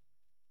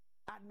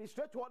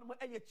 Administrator one mo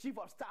chief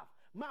of staff.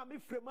 Ma me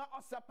frema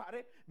o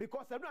separe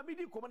because I know me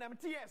di komo na me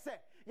tie say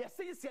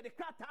ye say the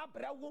krata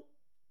abrawo.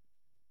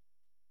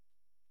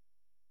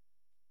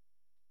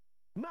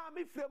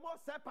 Mami fremo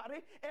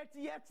separe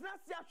eti yetna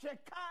sia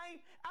hwekan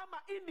ama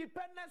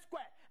Independence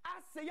Square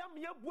aseyam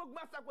ye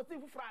buogma sakosi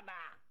fufrana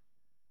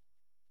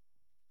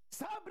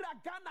sabra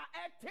Ghana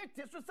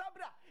etete so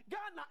sabra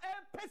Ghana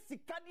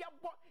pesikadia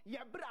bo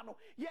ye bra no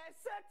ye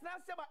setna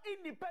sia ba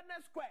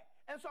Independence Square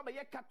enso ba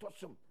ye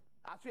katosum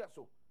aso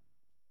yeso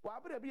wa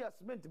bra bi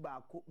cement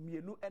ba ko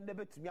mienu ende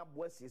betumi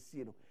abo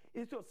asiesie no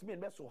iso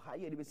cement be so ha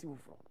ye de besi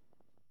fufro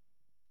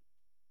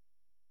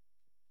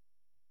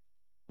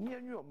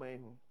nyenyu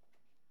oman ho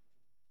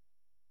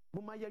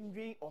Muma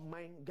yanwi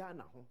oman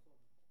Ghana ho.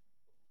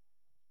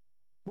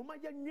 Muma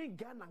yanwi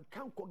Ghana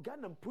kanko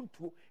Ghana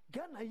mpuntuo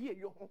Ghana ye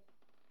yo ho.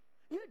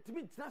 Ye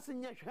timi tnase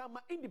nya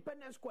hwama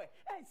Independence Square.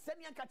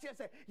 Sene anka che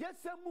se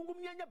yesam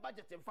mungum nya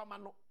budget mfama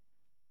no.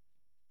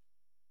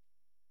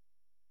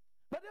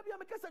 But if you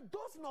make us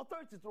those in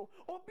authorities through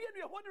obi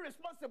enu holding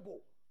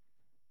responsible.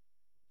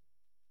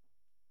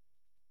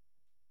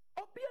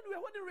 Obi enu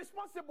holding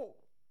responsible.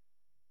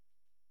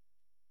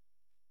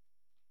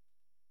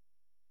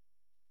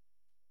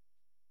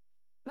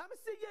 Na me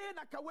say ye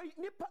na kawai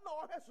nipa na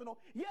ohweso no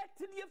ye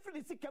tini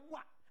free sika mu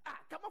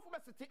come off me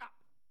city up.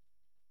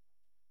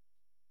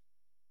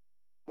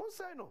 Mon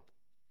say no.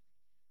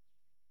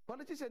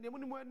 Politician ye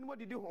mu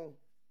didi ho.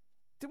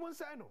 Ti mon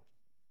say no.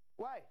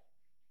 Why?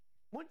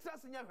 Mon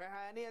trust nya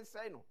hwe na ye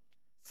say no.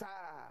 Sa.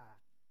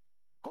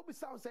 Ko bi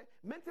sound say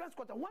maintenance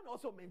quarter one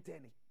also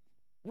maintaining.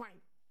 Why?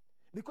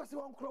 Because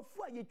one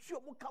crofo ye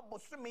twa mu ka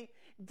bosome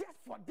just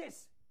for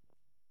this.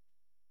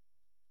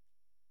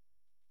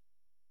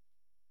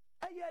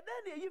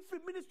 Then you free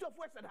Ministry of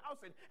Works and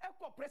Housing,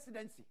 Eco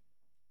Presidency.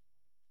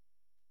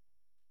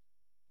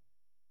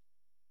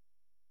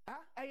 Then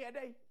a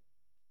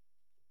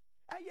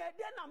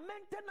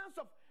maintenance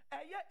of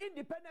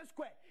Independence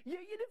Square. You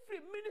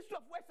free Ministry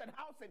of Works and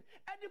Housing,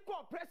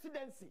 Eco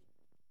Presidency.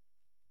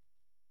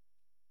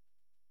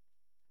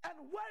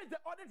 And where is the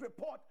audit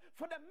report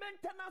for the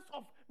maintenance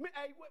of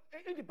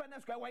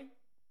Independence Square? Why?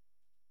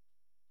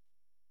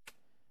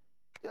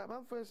 Yeah,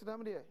 man, first,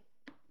 I'm there.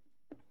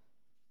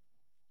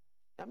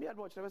 I'm here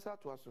to watch the rest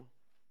of us.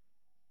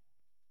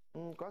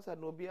 Because I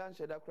know beyond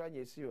Shada crying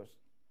is serious.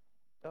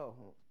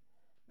 Oh,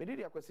 me did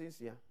your questions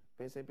here.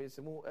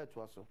 Pensenpensenmu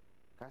to us.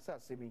 Casa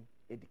semi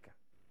edica.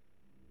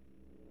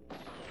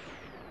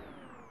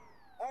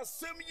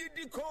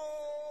 Asemyidiko.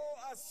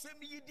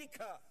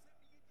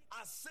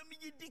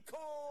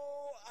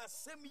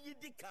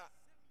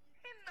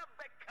 Inna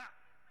beka.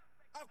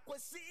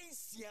 Akwesi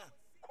insia.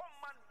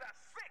 Commander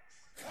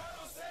 6.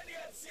 Kano said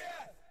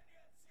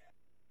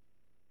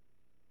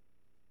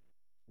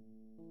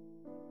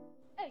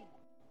Hey,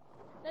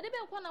 na debe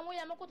kwa na mo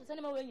ya makoto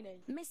sane ma we nyina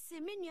yi. Mesi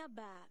menua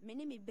ba, me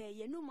ne me be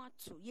ye no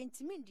mato, ye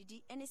ntimi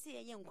ndidi ene se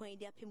ye nkwan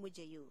di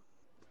apemogye yo.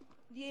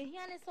 Die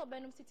hia ne so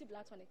benum city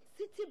black tonic.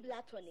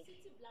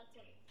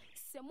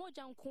 Se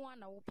moja nko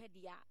na wo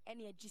pedia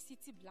ene agi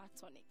city black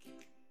tonic.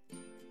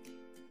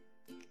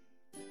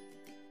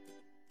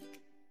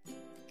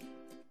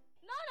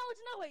 No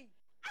wujina we.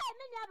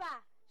 Menua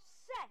ba,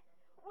 she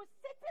wo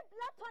city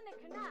black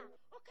tonic na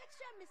o ka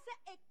kire me se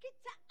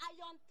ekita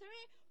iron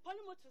 3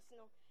 polymotus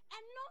no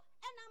eno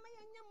ena ma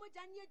yanya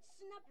moja ne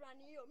agisina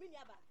brane yo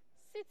menua ba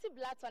city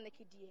black tonic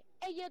die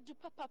eye du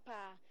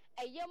papa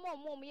eye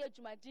mo ye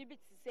adwumade bi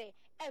ti se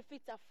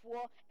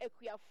efitafo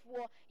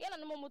akuafo ye na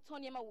no mo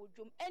tone ma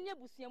wodwom enye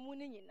busuamu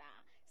ne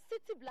nyina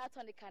city black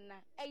tonic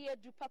na eye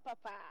du papa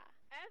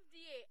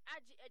FDA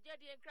agi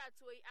ejadi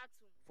enkrato yi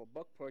atum. For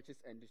bulk purchase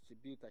and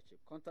distributorship,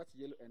 contact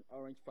Yellow and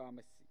Orange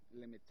Pharmacy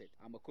Limited,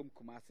 Amakum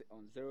Kumasi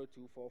on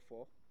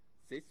 0244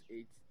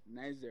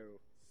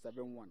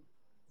 689071.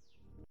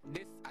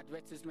 This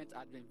advertisement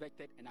has been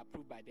vetted and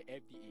approved by the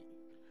FDA.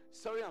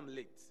 Sorry I'm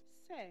late.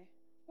 Sir,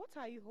 what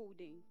are you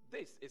holding?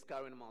 This is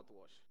Karen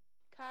mouthwash.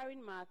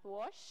 Karen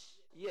mouthwash?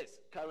 Yes,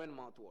 Karen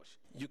mouthwash.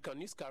 You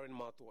can use Karen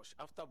mouthwash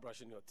after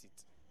brushing your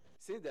teeth.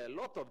 Since there are a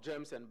lot of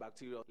germs and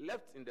bacteria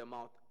left in the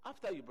mouth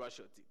after you brush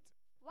your teeth.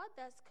 What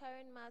does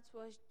Karen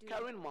mouthwash do?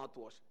 Karen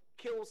mouthwash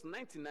kills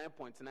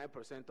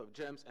 99.9% of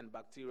germs and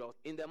bacteria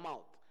in the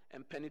mouth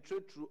and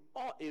penetrate through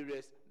all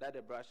areas that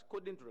the brush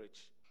couldn't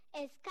reach.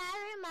 Is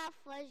Karen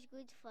mouthwash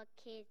good for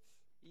kids?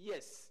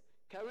 Yes,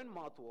 Karen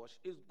mouthwash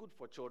is good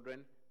for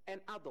children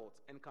and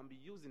adults and can be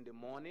used in the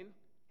morning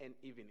and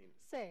evening.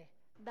 Sir,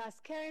 does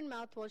Karen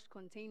mouthwash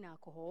contain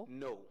alcohol?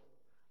 No.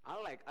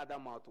 Unlike other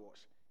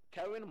mouthwash,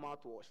 Karen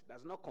mouthwash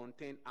does not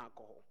contain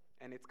alcohol,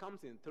 and it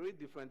comes in 3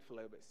 different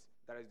flavors.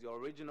 There is the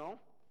original,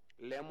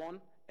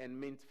 lemon, and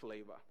mint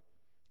flavor.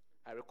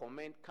 I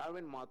recommend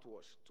Karen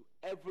mouthwash to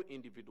every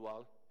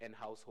individual and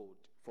household.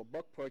 For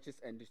bulk purchase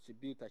and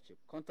distributorship,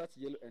 contact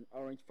Yellow and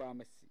Orange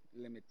Pharmacy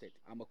Limited,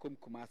 Amakum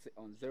Kumasi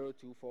on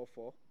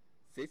 0244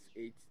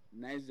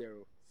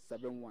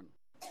 689071.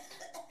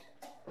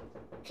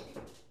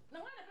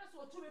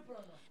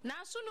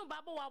 Na so no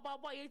babo wa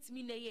babo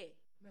yetimi na ye.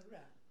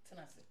 Mewura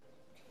tenase.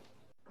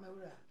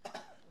 Mewura.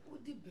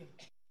 Udi bem.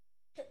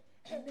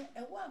 Ene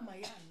ewa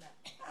mayana.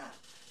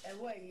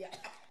 Ewa ya.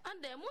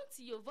 And the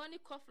Monty Giovanni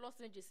cough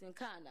lozenges in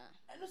Kana.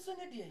 Eno so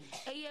ne de.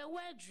 Eye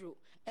wedro.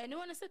 Ene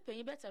wona se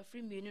penyi better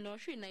free me no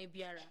hwe nan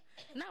biara.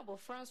 Na abo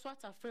Francois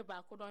ta free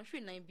ba ko don hwe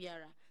nan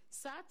biara.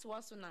 Sa to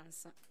waso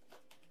nansa.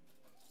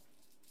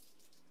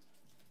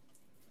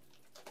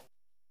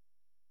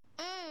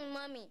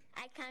 Mommy,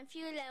 I can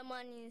feel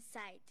lemon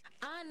inside.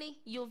 Annie,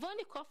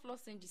 Giovanni cough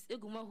lozenges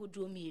eguma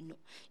hodo mienu.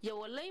 Ye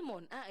wo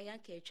lemon a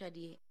ayanka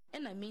etwade.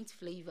 And a mint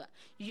flavor.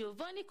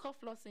 Giovanni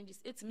cough lozenges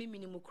it's me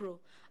minimukro.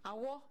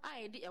 Awo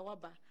aedi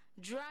ewaba.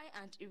 Dry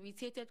and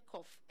irritated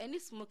cough. Any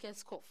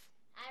smoker's cough.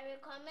 I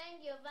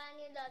recommend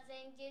Giovanni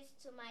lozenges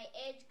to my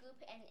age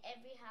group and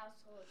every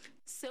household.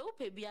 So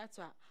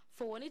pebiatwa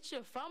for one each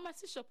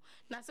pharmacy shop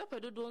na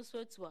sapedo don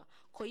sweatwa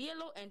ko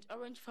Yellow and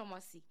Orange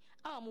Pharmacy.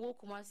 Wo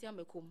Kumasi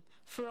amekum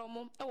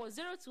from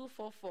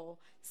 0244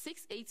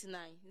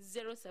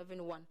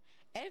 689071.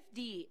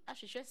 FDA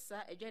ahwehwe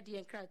sa ejade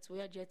enkrato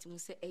ya jetim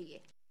se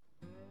eye.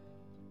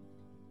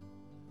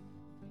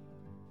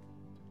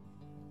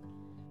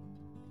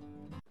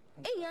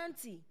 Hey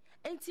auntie,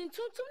 entin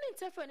tuntum ne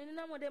ntafra ne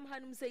na modem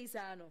hanum sei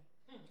sa no.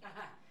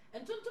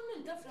 Entuntum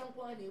ne ntafra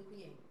nko na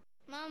ekuye.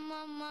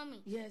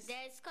 Mommy. Yes.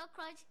 There's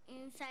cockroach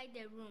inside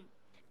the room.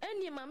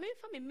 Any mama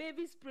fa me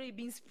Mavis spray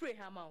bin spray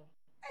ha ma.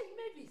 Hey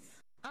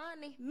Mavis.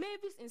 Annie,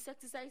 Mavis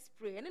insecticide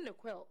spray and in the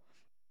quell.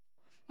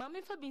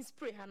 Mama fa bin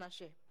spray ha na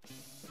hwe.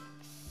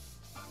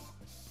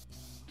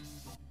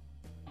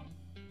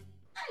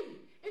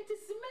 Enti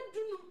cement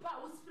dunum pa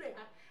wo spray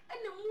ha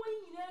ene mo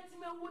nyina ti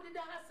me wo de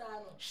da hasa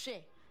no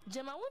hwe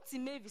jema wonti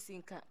Mavis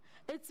nka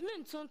etime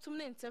ntontom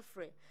ne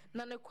ntefre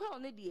na ne kwa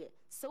ne de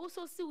se wo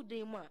so si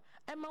udan mu a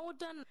ema wo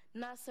dan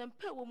na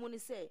sempe wo mu ne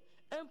se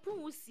empu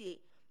wusie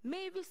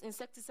Mavis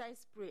insecticide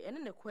spray ene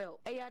ne kwa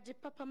eyade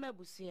papa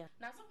mabusia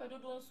na so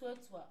pedodo nso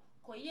atu a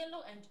ko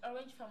Yellow and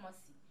Orange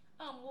Pharmacy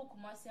wo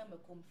Kumasi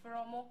amekom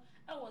from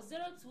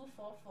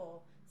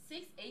 0244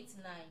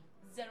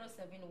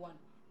 689071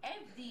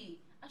 FDA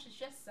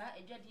ahwehwe sa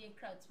ejade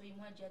enkrato yi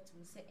mu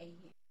ajetum se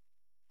eye.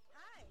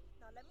 Hi,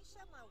 now let me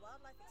share my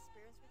wildlife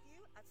experience with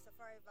you at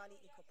Safari Valley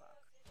Eco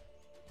Park.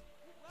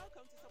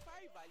 Welcome to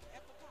Safari Valley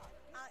Eco Park.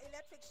 Our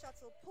electric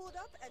shuttle pulled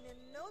up and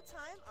in no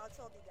time our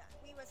tour began.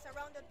 We were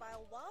surrounded by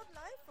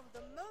wildlife from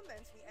the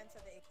moment we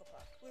entered the Eco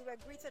Park. We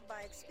were greeted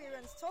by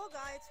experienced tour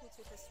guides who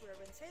took us through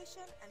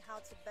orientation and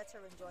how to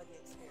better enjoy the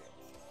experience.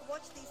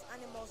 Watch these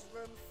animals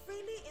roam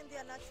freely in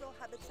their natural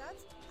habitat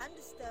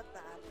undisturbed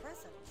by our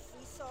presence.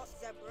 We saw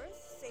zebras,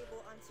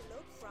 sable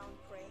antelopes, brown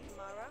cranes,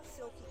 mara,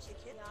 silky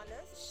chicken,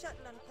 nyalas,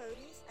 Shetland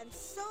ponies, and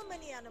so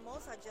many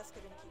animals I just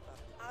couldn't keep up.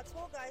 Our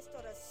tour guides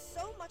taught us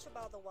so much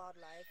about the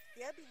wildlife,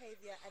 their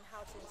behavior, and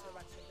how to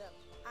interact with them.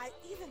 I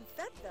even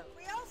fed them.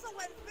 We also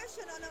went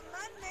fishing on a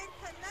man-made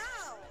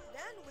canal.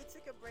 Then we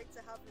took a break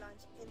to have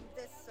lunch in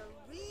this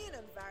serene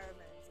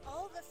environment.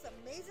 All this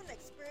amazing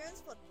experience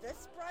for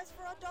this price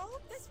for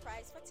adults? This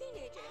price for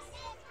teenagers.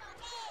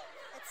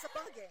 It's a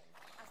bargain.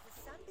 As the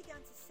sun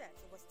began to set,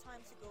 it was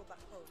time to go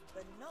back home,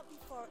 but not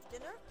before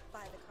dinner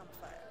by the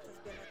campfire. It has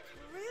been a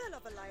thrill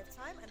of a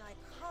lifetime, and I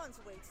can't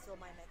wait till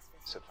my next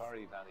visit.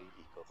 Safari Valley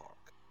Eco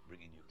Park,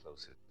 bringing you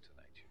closer to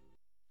nature.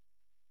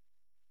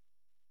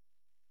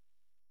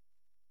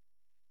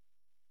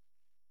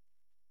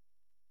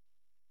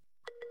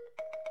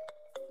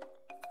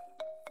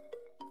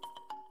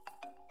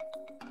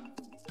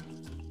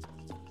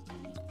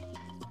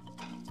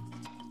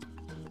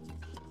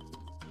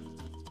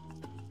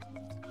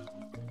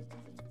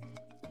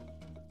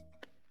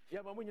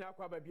 Jama munyina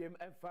kwa babiem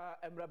emfa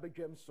emra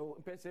bedwam so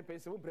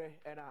mpensenpensenmu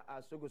bre na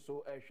asogo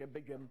so ehwe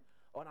bedwam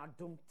on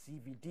Adom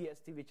TV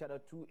DSTV channel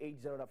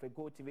 280 of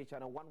Go TV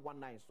channel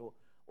 119 so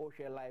o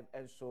share live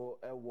and so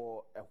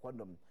ewo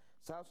ehonum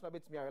so na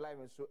betimi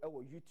live and so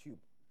ewo YouTube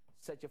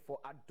search for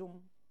Adom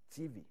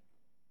TV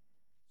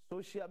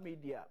social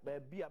media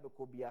be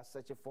abekobia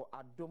search for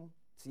Adom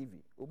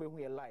TV obehu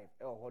ye live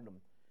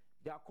ehonum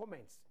their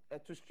comments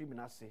to stream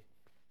na se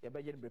ye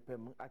beje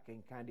brepem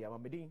akenkan dia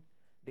mamedin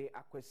de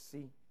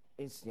akwesi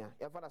ensia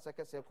efa na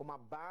sekese koma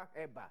ba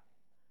heba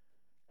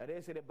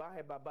ere se de ba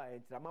heba ba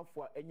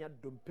entramafo enya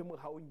dompem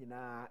hawo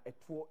nyina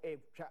etuo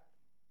etwa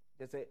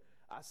je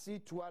asi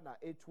tuwa na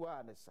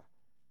etuwa ne sa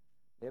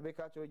de be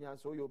ka cho nya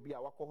so yo bi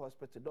a wako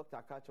hospital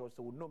doctor ka cho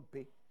so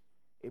nompe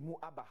emu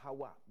aba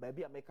hawa ba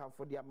bi a meka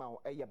fo de ama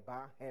o eye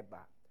ba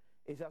heba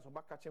esa so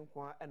baka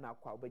chenkwa na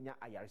akwa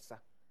obenya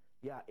ayaresa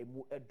ya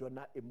emu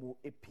edona emu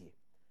epie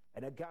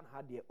ene gan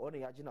ha de on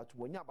ya gina to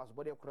wonya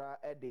abasobode kura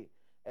ede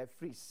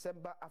free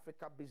Semba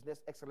Africa Business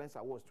Excellence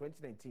Awards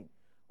 2019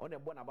 on a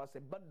bon about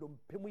say bandom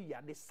pemu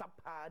ya de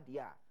sapa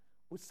dia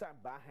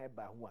usan ba ha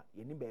ba ho a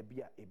yeni ba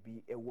bia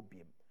ebi ewo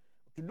biem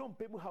to dom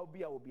pemu how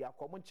bia obi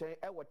akomo chen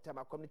e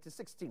wotama community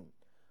 16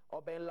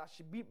 oben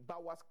lashibi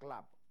Bawas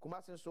Club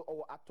kumasin so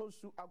owo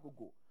atonsu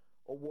agogo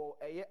owo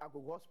eye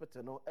agogo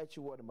hospital no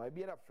echi word ma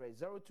bia na free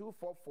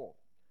 0244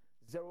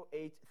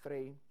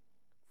 083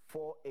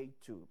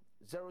 482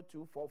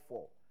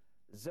 0244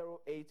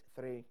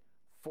 083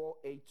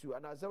 482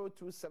 and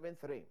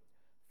 0273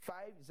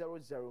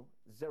 500 012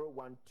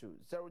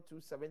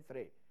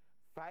 0273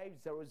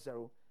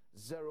 500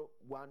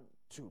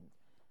 012.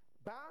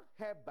 Ba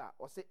Heba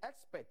or say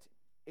expert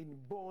in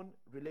bone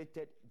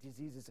related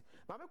diseases.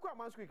 Mame kwa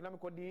mansku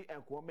economic di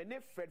enko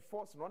mene Fred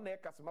Force no na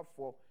customer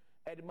for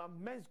Edma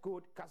Men's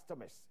Gold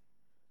customers.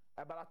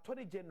 About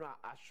Attorney General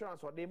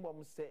assurance or the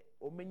mom say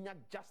omenya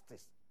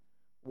justice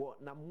wo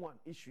number one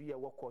issue here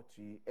wo court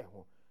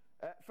ehun.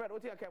 Fred,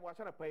 what you can watch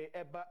on a pay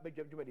eba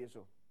bedroom to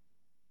so.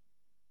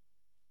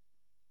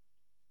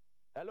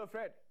 Hello,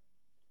 Fred.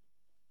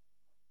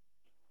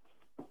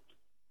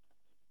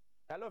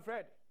 Hello,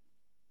 Fred.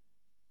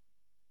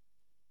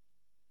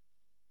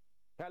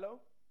 Hello.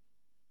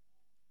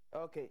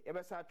 Okay,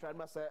 ebe sa try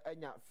ma say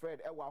enya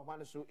Fred e wa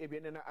hwan so ebi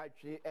ne na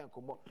atwe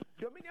enkomo.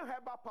 Dominion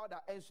herbal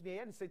powder enso ne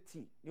yen se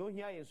tea. Ne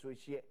ohia yen so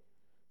hie.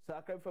 Sa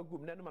aka fa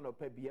gum na no ma no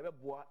pa bi ebe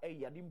boa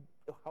e yade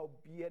how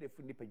bi e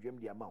refu ni padwam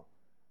di amount.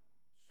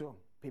 So,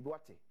 people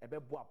what ebe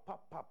boa pa.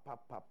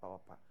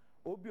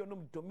 Obi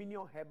onum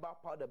Dominion herbal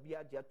powder bi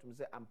age atum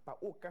se ampa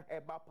o ka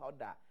herbal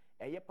powder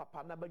eye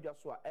papa na badwa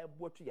so a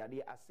ebo tu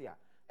yade ase a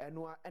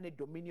eno a ene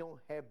Dominion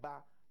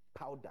herbal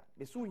powder.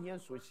 Me so hia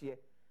so hie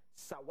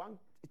sa 1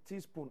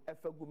 teaspoon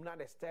efagum na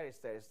the stir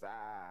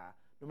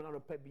no na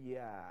pa bi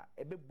a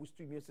ebe boost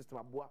immune system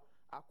aboa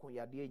akon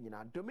yade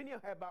nyina.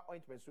 Dominion herbal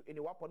ointment so ene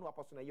wapo no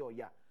wapo so na ye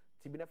oya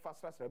tibine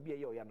fasra bi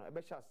ye oya no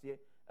ebe hya ase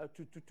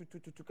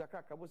tu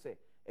kakaka bo se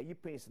eyi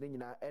pains ne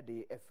nyina e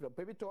de efro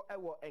pebito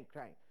ewo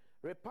enkran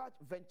Repatch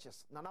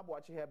Ventures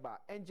Nanaboachi Herba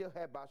Angel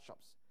Herba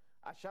Shops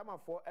Ashama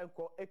for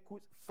Enko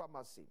Equus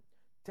Pharmacy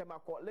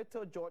Temako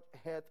Little George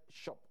Health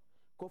Shop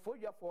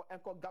Kofoya for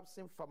Enko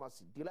Gabson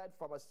Pharmacy Delight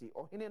Pharmacy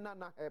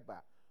Ohinenana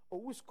Herba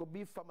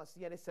Owuskobi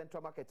Pharmacy and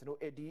Central Market no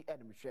Edi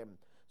and Mishem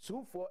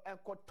Soon for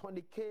Enko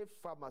Tony K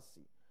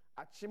Pharmacy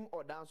Achim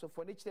Odanso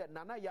Furniture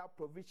Nanaya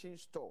Provision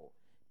Store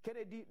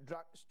Kennedy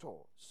Drug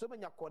Store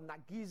Somanyako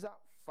Nagiza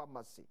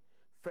Pharmacy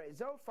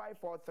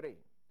 0543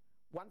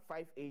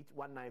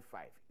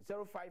 158-195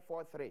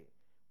 0543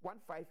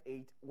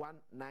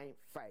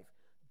 158-195.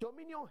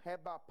 Dominion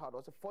Herbal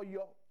Powders for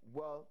your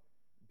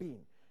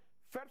well-being.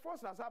 Fred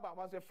Force Nasaba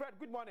must say, Fred,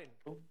 good morning.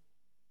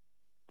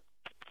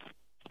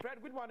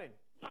 Fred, good morning.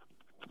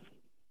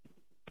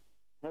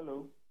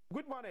 Hello.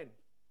 Good morning.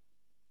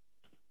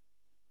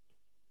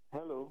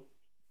 Hello.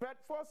 Fred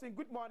Force,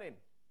 good morning.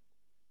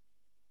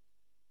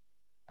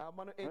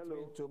 Mano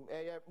 8 to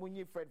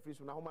Muni Fred Fris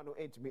na Homano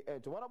 8 me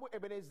to one about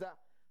Ebenezer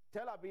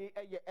Tell me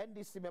a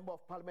NDC member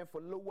of Parliament for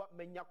Lower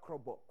Menya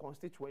Krobo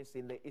constituency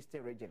in the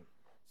Eastern region.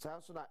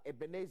 Sansuna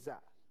Ebenezer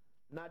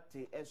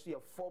Nati as a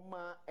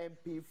former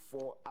MP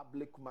for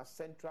Ablikuma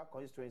Central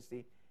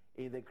constituency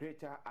in the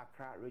Greater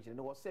Accra region.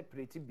 It was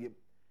separated.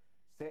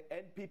 Say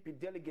NPP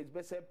delegates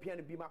be say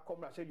piano be my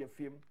comrade say your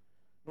film.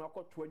 No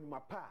akọ to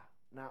anuma pa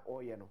na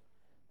oye no.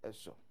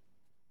 Eso.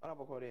 Ana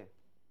boko de.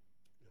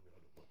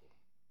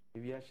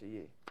 If you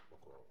actually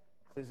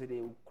since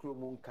they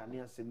kromo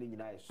nkania se ni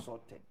nyina is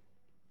sorted.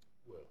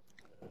 Well,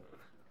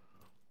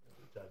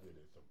 there's a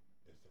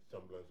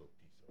semblance of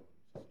peace.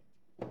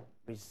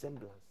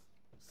 Resemblance.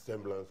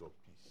 Semblance of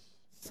peace.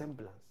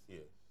 Semblance.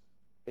 Yes.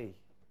 Hey.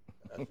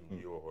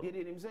 You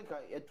didn't say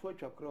a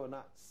twitch or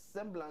na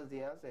semblance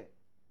there say.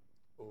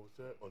 Oh,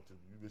 sir, until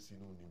we see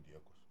no in the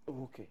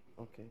Okay.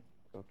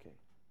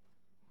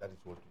 That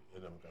is what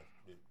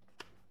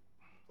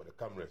for the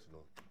cameras, you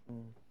know.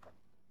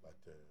 But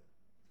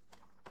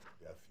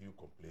there are few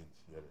complaints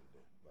here and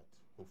there. But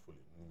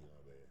hopefully,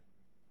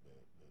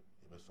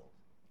 solve.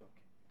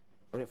 Okay.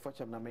 Refresh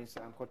na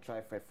mensa anko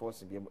try Fred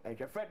Force bi.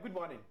 Fred, good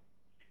morning.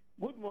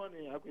 Good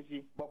morning,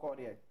 Akwesi. Boko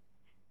there.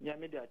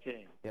 Nyame da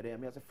chain. Yeah, there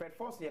me as Fred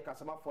Force here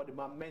customer for the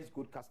men's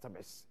good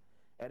customers.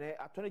 And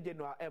Attorney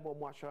General Emo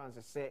mo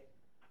assurance say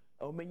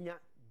omenya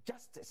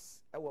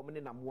justice e wo me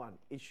nam one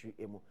issue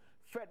emu.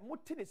 Fred,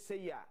 muti ne say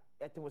ya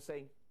etimo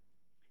say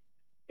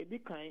Ebi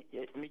kan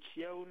me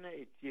chiawo na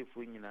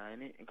etiefo nyina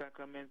ne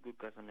nkaka men's good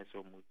customers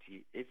o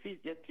muti. Efi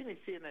yetini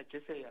say na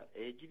chese ya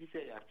ejidi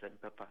say ya san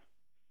papa.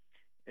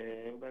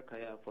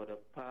 For the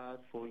past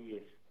 4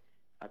 years,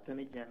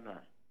 Attorney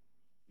General,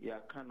 ya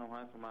kind of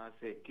has my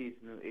say case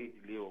no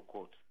aid delay or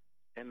court.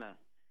 And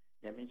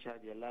Yamin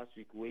charge last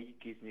week where you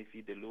case me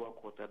feed the lower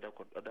court, other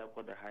court,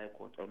 the higher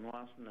court, or no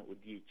answer na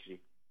ODH.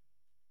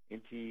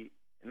 Inti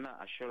na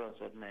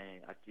assurance of my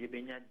at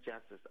Yebenya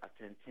justice at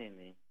 10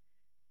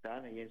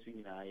 Dana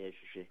Yensu na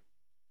Yeshe.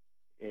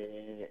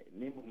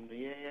 Nimum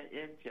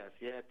Yentia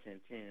say at 10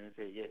 and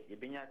say yes,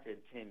 Yebenya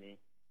 10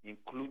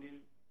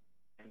 including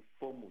and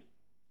foremost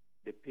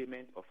the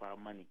payment of our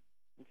money.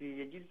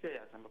 You just say,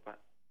 Papa,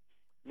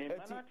 me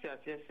manager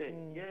say,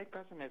 yeah,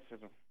 customers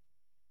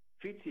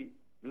 50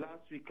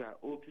 last week,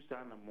 to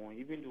sana more,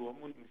 even the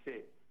woman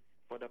say,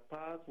 for the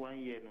past 1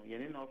 year, no,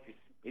 you're in office,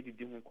 it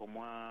didn't come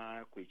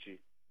on,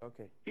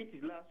 okay.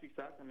 50 last week,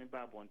 I am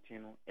Bob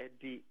Montino, at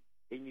the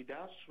any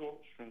dash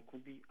from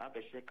could be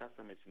other share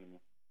customers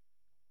anymore.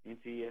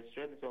 Into your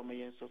strength of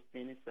my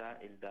sustain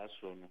in dash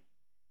room.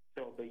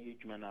 So, by you,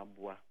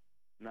 Manabua,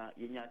 now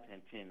you're not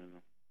 10.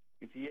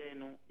 If you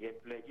know, your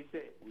pledge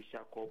say we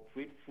shall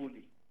cooperate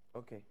fully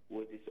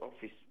with this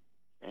office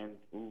and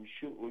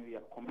we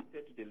are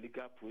committed to the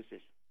legal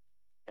process.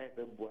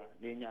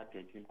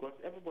 Because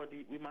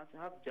everybody, we must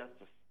have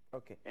justice.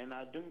 Okay. And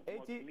I don't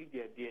want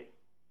media there.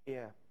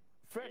 Yeah.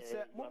 Fred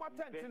said, Mama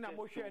Tantina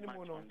Moshe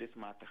anymore on this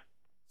matter.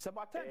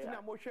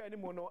 Sabatantina Moshe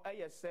anymore,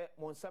 I say,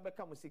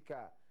 Monsabeka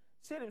Musika.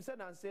 Say him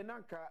said and say,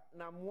 Nanka,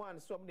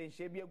 Nam1, something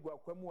Shabia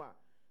Guaquemua.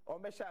 Or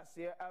Mesha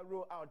say a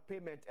roll out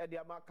payment at the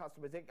amount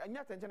customers. And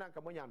yet,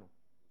 Camoyano.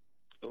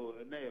 Oh,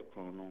 a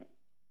chrono.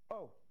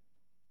 Oh,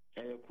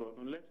 a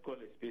chrono. Let's call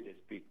a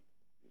spade.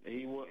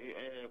 He was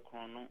a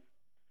chrono.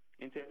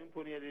 In telling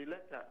Pony the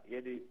letter,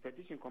 the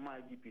petition come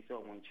IGP saw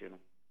one channel.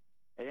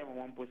 I am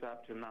one post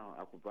up to now.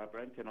 I could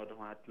vibrate another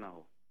heart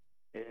now.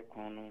 A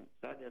chrono,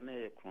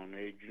 Saturday, a chrono,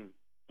 a June,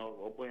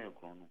 or boy a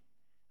chrono.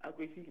 I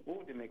could see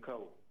all the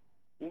Macau.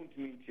 Won't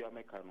mean to your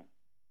mechano.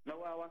 Now,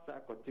 I was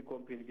a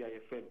company via a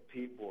friend,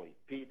 pay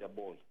the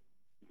boy.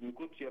 You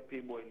go to your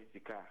pay boy in the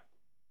car.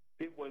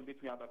 Pay boy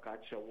between other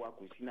catch or work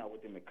with now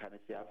with the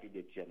mechanic after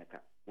the Tianaka.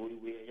 We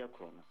wear a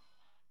chrono.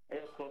 A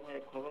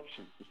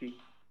corruption. You see,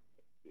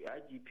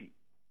 IGP.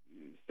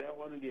 Say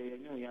one day,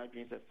 you know, your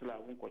dreams are still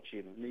a won't watch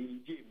him.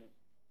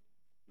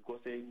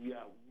 Because we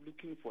are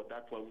looking for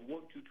that one. We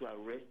want you to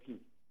arrest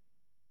him.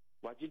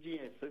 What did you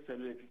say?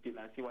 650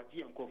 and see what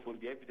you uncle for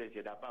the evidence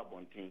that about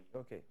one thing.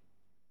 Okay.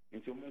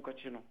 Into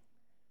Munkachino.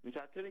 Mr.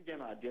 Attorney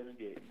General, at the end of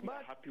the day, we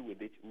are happy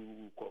with it. We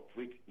will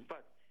cooperate. In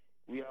fact,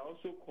 we are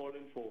also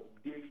calling for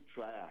daily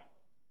trial.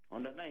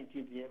 On the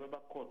 19th, you have a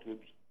court will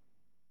be.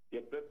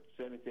 The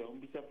Senator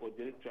Umbisa for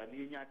daily trial,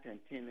 10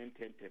 and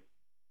 10.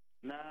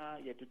 Now,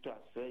 you have to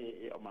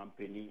say,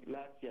 Mampeni,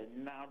 last year,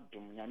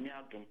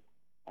 Yamiadum,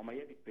 on my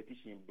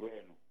petition in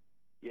Breno.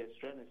 Yes,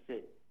 trying to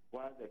say,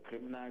 why the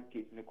criminal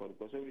case in the court?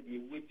 Because already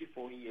waiting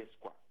 4 years,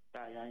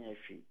 that young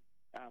fee,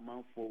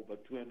 amount for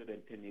over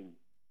 210 euros.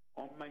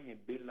 On my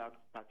bailout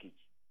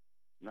package.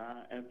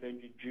 Now, and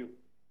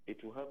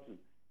it will help him.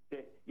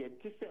 Say,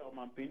 yet, to say, on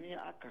my penny,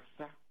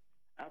 Akasa,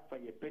 after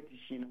your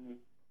petition,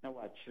 now,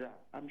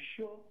 I'm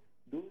sure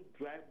those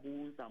dry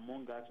bones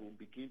among us will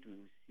begin to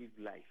receive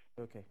life.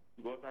 Okay.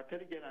 Because I tell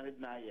you,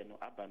 now, you know,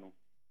 Abano,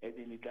 and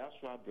then it does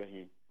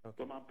Abraham.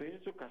 So, my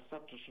parents will cast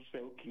to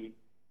say, okay,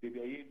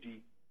 baby, I do,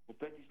 who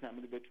petition a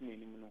little bit to me,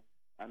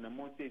 and the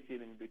more say,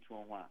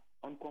 between one.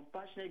 On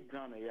compassionate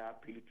ground, I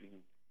appeal to him.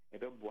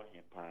 Okay.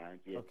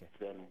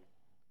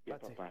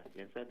 Papa,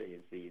 inside the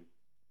saying.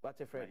 What's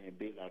a friend? A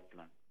bailout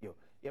plan. Yo,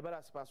 you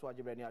better pass what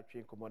you bring your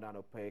train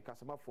commodano pay.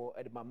 Customer for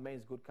my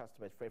men's good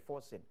customers, Fred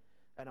Forcing.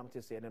 And I'm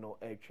just saying, no,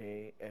 a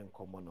train and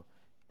common.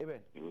 Even.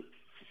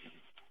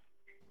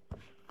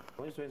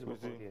 What's the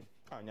here?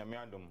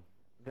 Yamiadum.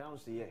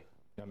 Grounds here.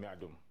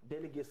 Yamiadum.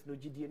 Delegates no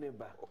GDN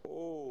ba.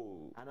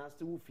 Oh. And I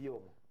still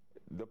feel.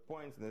 The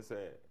point is,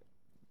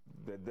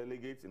 the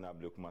delegates in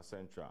Ablekuma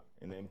Central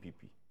in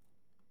MPP.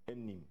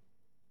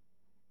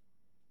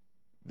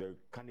 The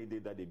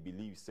candidate that they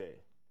believe say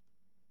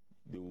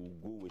they will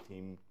go with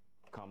him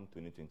come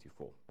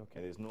 2024. Okay.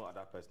 And there's no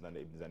other person than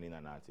Ibn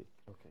Anati.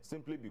 Okay.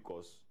 Simply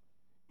because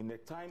in a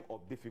time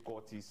of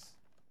difficulties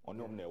on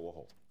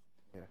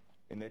yeah.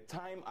 In a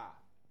time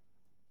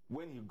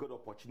when he got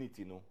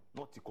opportunity,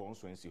 not the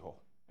constituency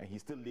and he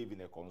still live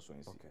in a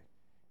constituency. Okay.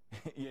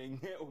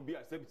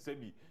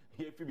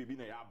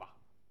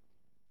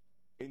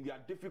 In their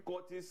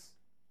difficulties,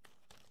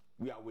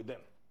 we are with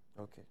them.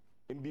 Okay.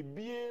 In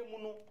BBA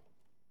muno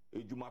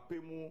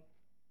ejumapemu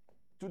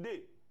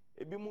today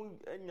ebimu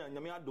enya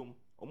nyame adom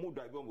omu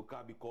drive on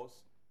car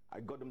because I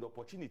got them the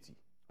opportunity.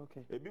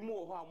 Okay. A bit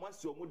more how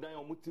much your mudan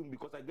or mutim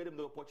because I get them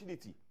the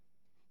opportunity.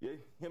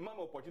 Yeah, man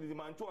opportunity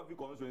man two of the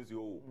constituency.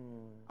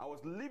 I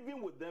was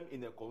living with them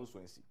in a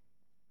constituency.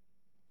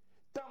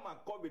 Time I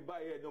COVID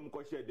by here, don't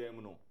share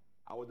them no.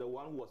 I was the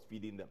one who was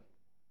feeding them.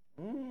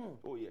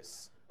 Oh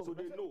yes. So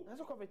they know.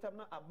 That's a COVID time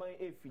now. I buy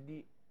a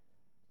feed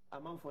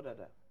amount for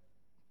that.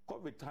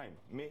 COVID time,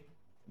 me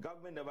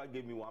government never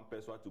gave me 1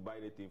 peso to buy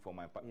anything for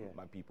my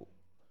people.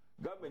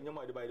 Government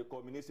never buy the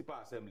municipal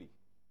assembly.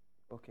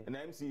 Okay. And the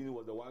MCE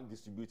was the one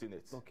distributing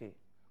it. Okay.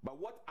 But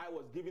what I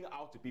was giving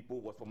out to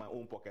people was for my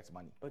own pocket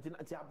money. But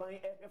I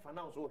buy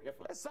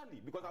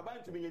exactly because I buy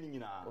to me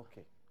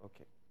Okay.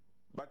 Okay.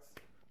 But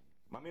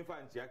my main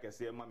fan I can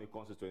say my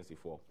constituency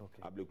for.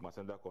 Okay. I believe my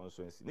center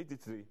constituency.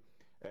 Nititri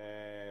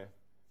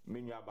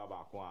Minya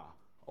Baba Kwa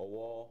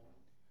or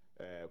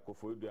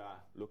Koforidua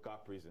local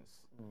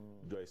prisons.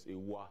 Joyce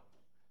Ewa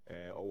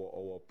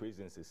our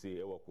prisons say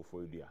Ewa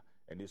Koforidua.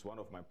 And it's one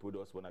of my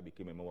products when I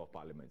became a member of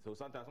parliament. So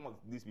sometimes some of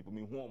these people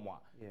mean who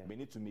they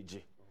need to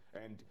meje.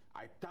 And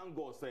I thank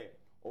God say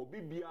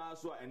Obibia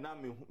so and now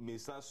me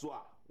so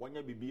when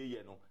you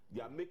be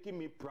they are making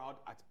me proud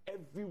at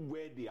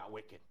everywhere they are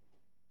working.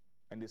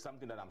 And it's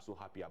something that I'm so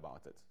happy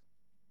about it.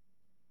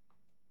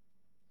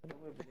 A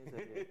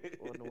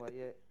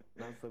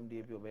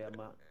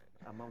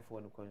man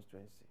for the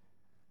constituency.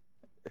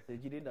 So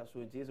you did that so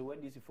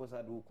when this first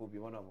had who could be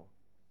one of them.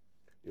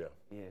 Yeah.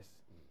 Yes.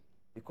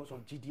 Because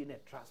of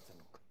GDN trust.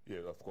 Yeah,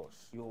 of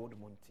course. Your old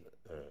Monty.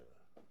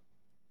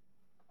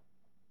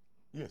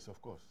 Yes,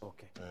 of course.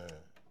 Okay.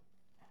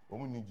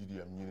 When we need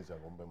GDN,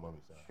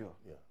 sure.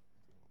 Yeah.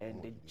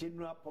 And the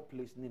general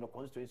population in the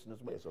constituency,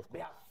 yes, of course.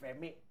 They are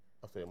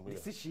firm.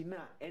 Decision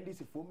now, and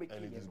this is for making.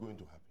 And it is going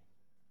to happen.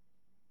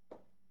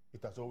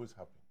 It has always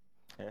happened.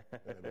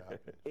 Never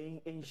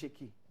happened. In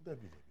shaky.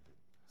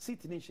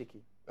 Sitting in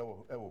shaky.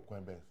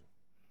 Quite benzo.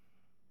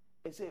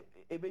 It's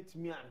a bit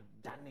me and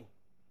Danny.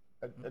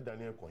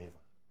 Daniel Cohiva.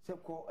 So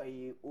call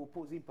a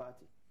opposing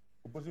party.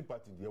 Opposing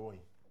party, the one.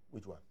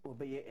 Which one?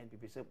 Obey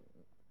NPP.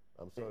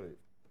 I'm sorry.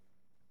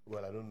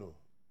 Well, I don't know.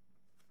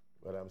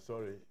 But I'm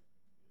sorry.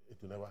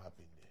 It will never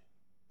happen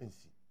there.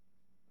 NC.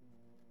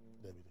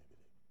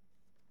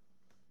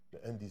 The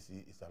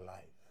NDC is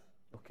alive.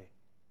 Okay.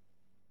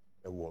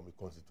 A warm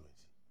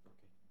constituency.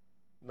 Okay.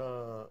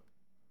 Now,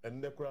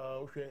 and the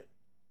crowd,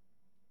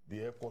 the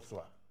air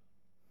Koswa,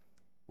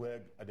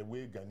 where at the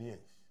way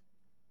Ghanaians,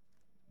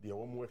 they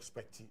are more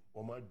expecting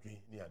or my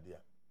dream near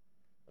there.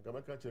 I can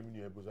make a change in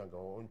your bosom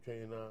on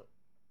train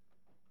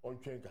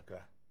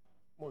Kakra.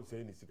 More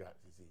saying is cigar,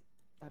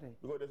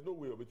 because there's no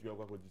way of it you are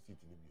going to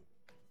sit in the view.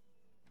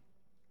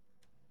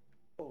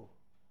 Oh.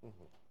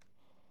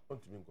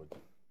 Want to be good.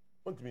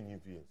 Want to be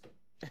influence.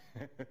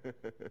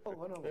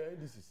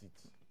 This is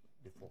it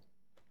before.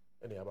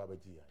 And the Ababa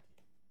G.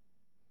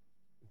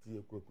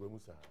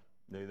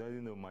 They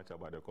don't know much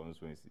about the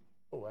constituency.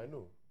 Oh, I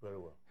know very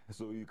well.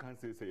 So you can't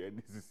say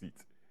this is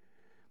it.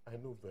 I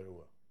know very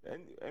well.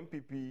 And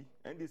MPP,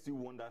 NDC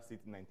won that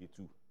seat in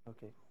 92.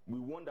 Okay. We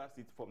won that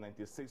seat from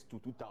 96 to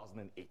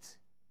 2008.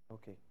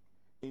 Okay.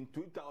 In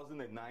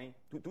 2009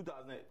 to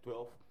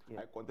 2012,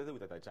 I contested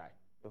with Atachai.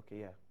 Okay,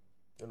 yeah.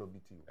 And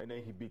beat you. And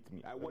then he beat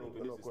me. I won in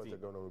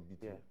 2016.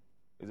 Yeah.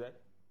 Is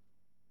that?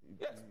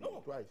 Yes.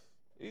 No. Twice.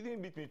 He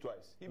didn't beat me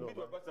twice. He beat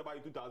me first about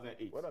in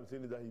 2008. What I'm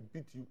saying is that he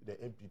beat you, the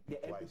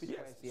MPP, twice.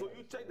 Yes. So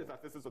you check the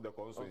successes of the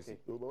constituency.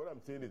 Okay. So, but what I'm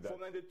saying is that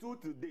from 92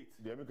 to date,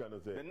 the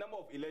number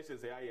of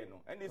elections are higher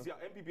now. NDC,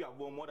 MPP have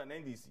won more than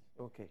NDC.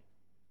 Okay.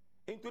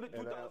 Into the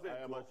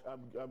 2012.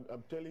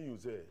 I'm telling you,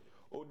 sir.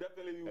 Oh,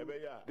 definitely you.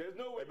 There's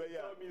no way you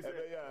tell me, sir.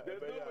 There's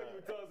no way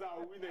you tell us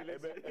I'll win the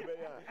election.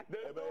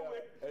 There's no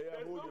way.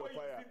 Hold your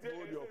fire.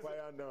 Hold your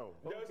fire now.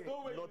 There's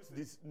no way. Not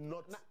this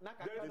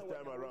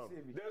time around.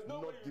 There's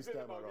no way you say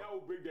that I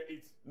will bring the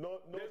 8.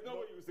 There's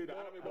no way you say that.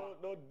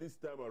 Not this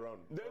time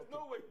around. There's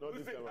no way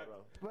you say that.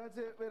 But I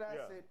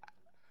said,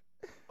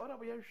 what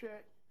about your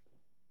share?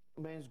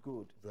 Men's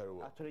good. Very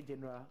well. Attorney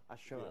General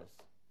assurance.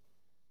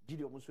 Did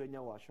you almost win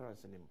your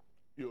assurance in him?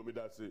 You me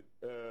that's it.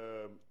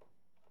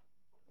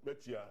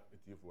 Bet ya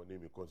it for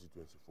name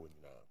constituency for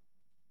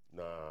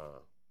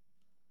now.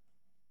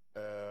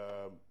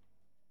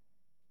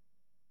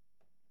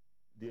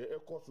 The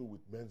echoes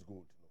with men's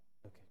gold.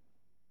 No? Okay.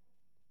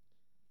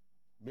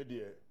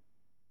 Media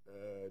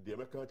the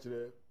American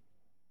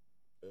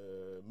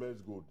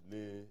men's gold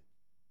ne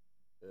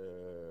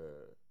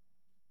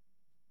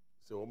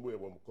so we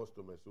have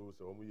customers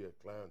so we have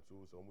clients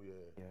so we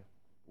have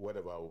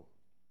whatever.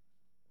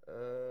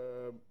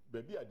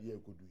 Baby idea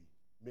could do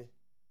me.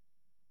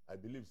 I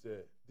believe,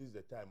 sir, this is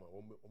the time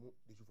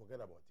they should forget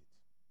about it.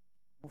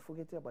 We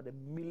forget about the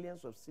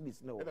millions of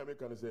cities now. And I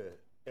make say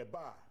a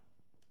bar.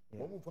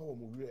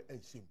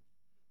 And shame.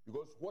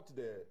 Because what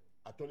the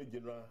Attorney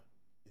General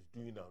is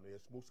doing now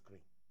is smoke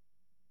screen.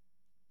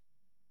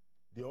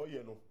 They all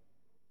know.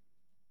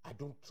 I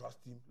don't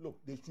trust him.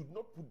 Look, they should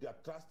not put their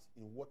trust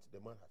in what the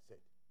man has said.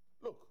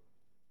 Look,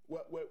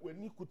 when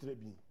he could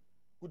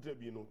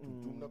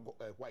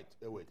white.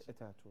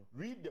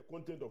 Read the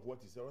content of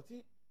what he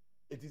said.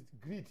 It is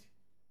greed.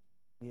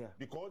 Yeah.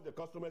 Because the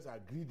customers are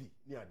greedy.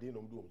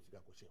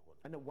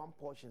 And the one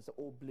portion say,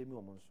 oh, blame you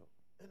also.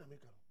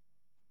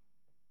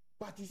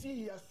 But you see,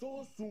 he has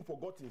so soon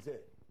forgotten, say,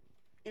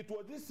 it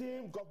was this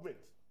same government,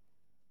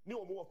 new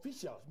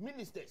officials,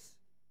 ministers,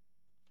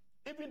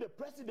 even the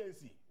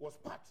presidency was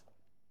part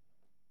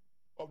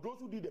of those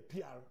who did the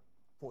PR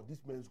for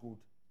this men's good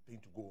thing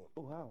to go on.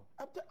 Oh, wow.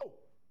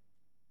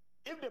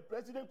 If the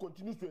president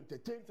continues to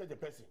entertain such a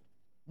person,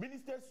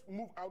 ministers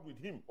move out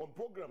with him on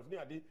programs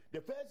near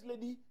the first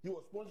lady, he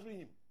was sponsoring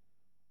him.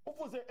 Of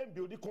course, and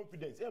building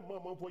confidence. And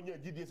mama for your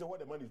GDS, what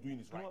the man is doing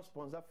is right. You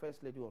sponsor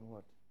first lady on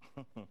what?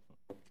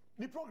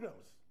 The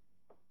programs.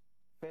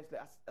 First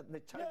lady, as the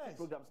charity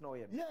programs now.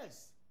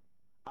 Yes.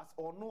 As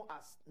or no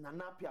as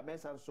Nanapia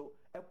Men's and so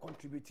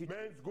contributed.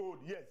 Men's gold,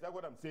 yes, that's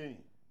what I'm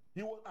saying.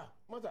 He was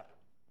mother.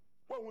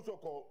 What was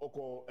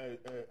call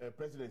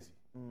presidency?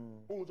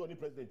 Who was only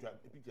president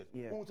pictures?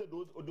 Yeah. Who said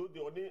those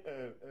the only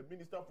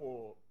minister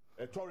for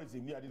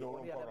tourism near the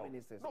no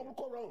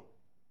call around.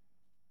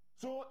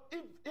 So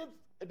if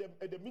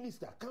the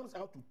minister comes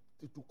out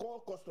to call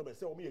customers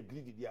say me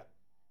greedy there,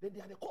 then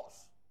they are the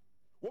cause.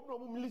 What no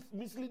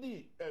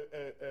misleading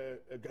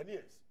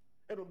Ghanaians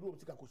and don't do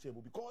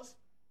because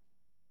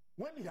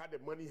when he had the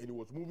money and he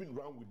was moving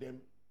around with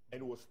them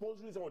and he was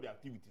sponsoring some of the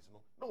activities,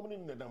 no money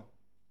in them.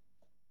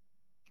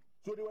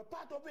 So they were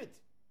part of it.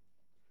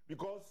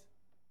 Because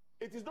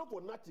it is not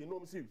for nothing,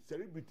 see,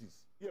 celebrities,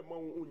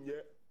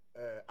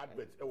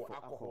 adverts or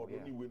alcohol,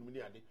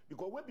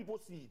 because when people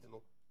see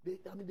it,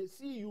 they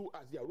see you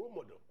as their role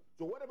model.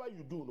 So whatever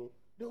you do,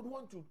 they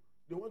want to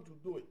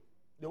do it.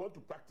 They want to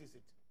practice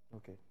it.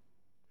 Okay.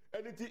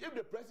 And if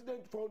the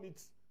president found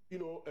it,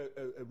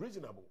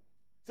 reasonable,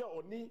 say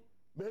only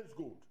men's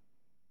gold,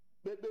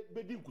 no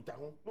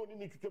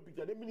need to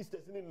picture the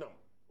ministers in them.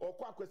 Or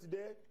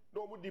there,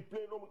 no we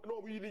play, no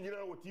we didn't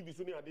know TV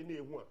so near the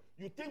name.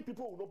 You think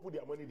people will not put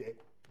their money there?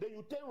 Then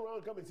you turn around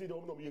and come and say they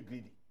will not be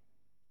greedy.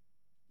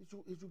 It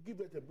should give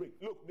it a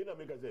break. Look, Mina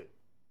Mega said,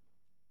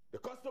 the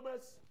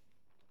customers,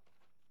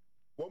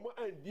 one more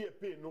idea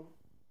pay no,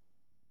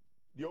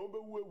 the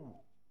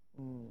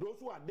those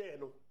who are there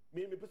no,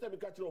 me person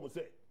catch you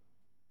say,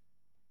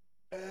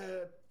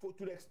 for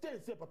to the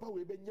extent say Papa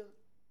we benya,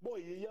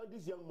 boy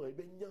this young man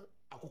benya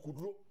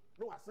akukudro,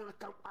 no asan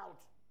come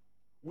out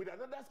with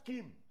another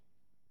scheme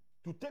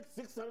to take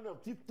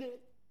 650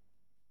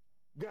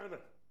 Ghana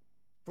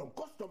from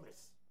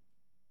customers.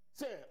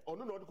 Say, on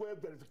no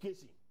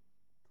verification.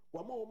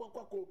 Wama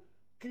kwako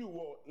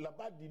kiwo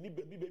labadi ni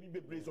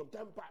baby some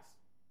time pass.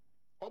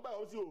 Oba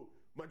also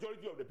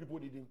majority of the people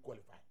didn't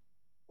qualify.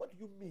 What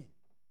do you mean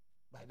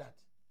by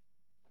that?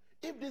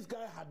 If this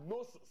guy had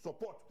no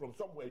support from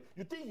somewhere,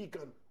 you think he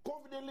can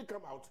confidently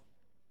come out?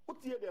 What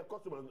here their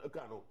customers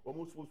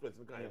almost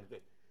spokesperson can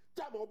say?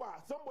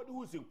 Somebody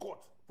who is in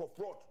court for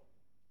fraud,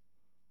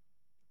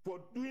 for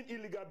doing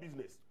illegal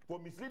business, for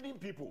misleading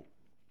people,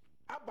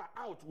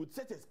 out with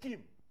such a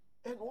scheme,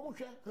 and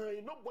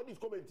nobody is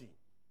commenting.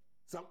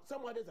 Some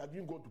others have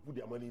been going to put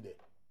their money there.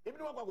 If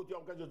you want to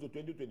go to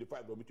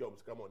 2025,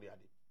 come on there.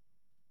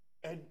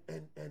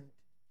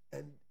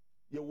 And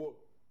you were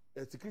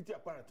security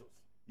apparatus,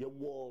 you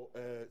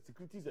were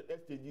securities and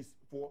exchanges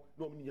for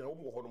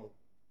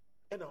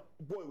and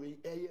boy,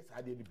 yes,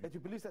 I didn't. And you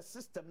believe the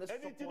system is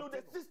and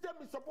the system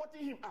is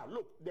supporting him.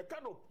 Look, the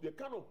kind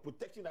of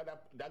protection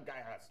that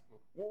guy has.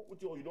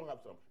 You don't have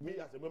some. Me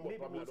as a member of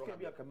Parliament,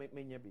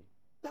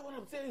 that's what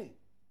I'm saying.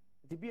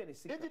 The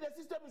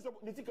system is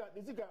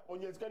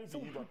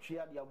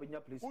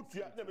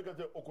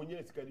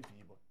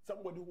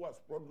somebody who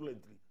has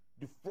fraudulently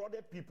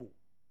defrauded people.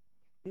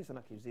 It's an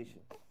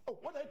accusation. Oh,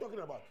 what are you talking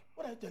about?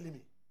 What are you telling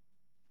me?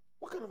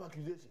 What kind of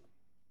accusation?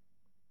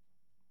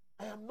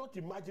 I am not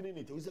imagining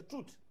it. It's the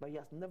truth. But he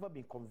has never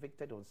been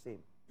convicted on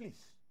same.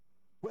 Please.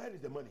 Where is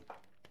the money?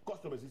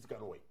 Customers is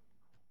going away.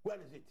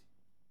 Where is it?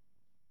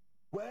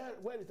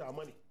 Where is our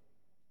money?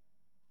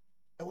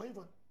 A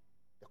waiver.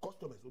 The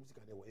customers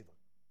can a waiver.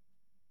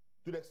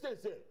 To the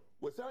extent say,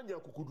 Wesanya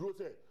Kukudro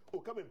say, oh,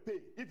 come and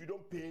pay. If you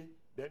don't pay,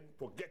 then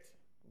forget.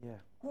 Yeah.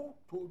 Who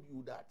told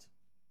you that?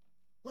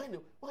 When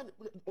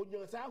on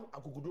your side,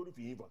 Kukudro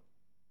fever.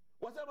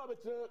 What's about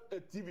a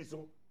TV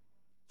so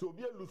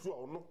be a lusu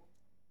or no?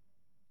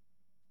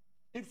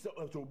 If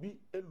so be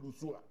a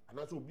lusua, and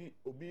also be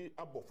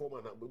a performer,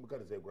 and we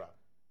can say grab.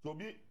 So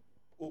be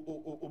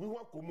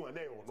what come on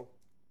no?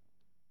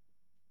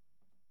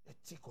 A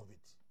tick of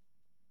it.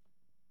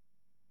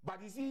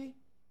 But you see,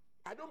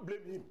 I don't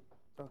blame him.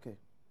 Okay.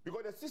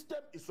 Because the system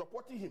is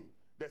supporting him.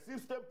 The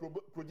system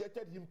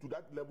projected him to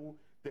that level.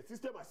 The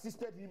system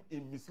assisted him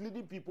in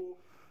misleading people.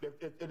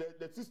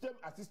 The system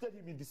assisted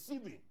him in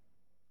deceiving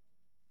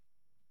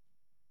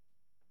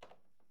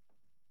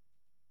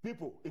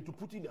people into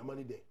putting their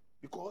money there.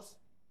 Because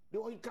they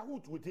were in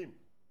cahoots with him.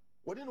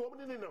 What didn't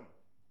them?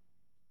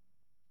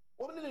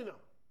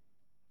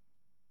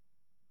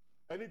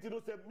 And it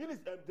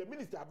the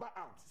minister back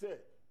out say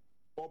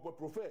or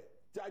prefer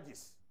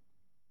charges,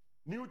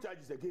 new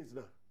charges against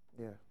now.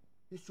 Yeah.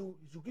 He should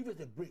give us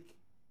a break.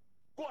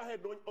 Go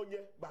ahead on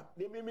but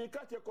they may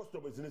catch your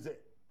customers and say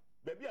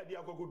baby ade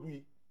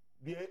akokodui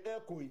the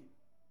airkoi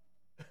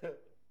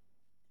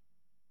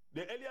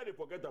the earlier they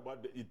forget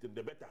about it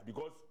the better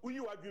because when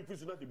you argue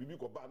fish not the bibi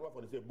ko ba no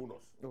for the same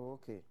bonus. Oh,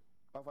 okay.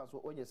 But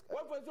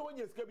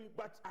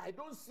I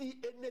don't see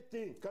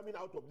anything coming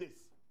out of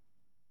this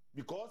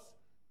because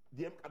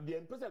the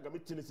person can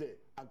be say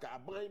anka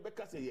aban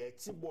beka say ye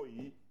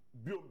boy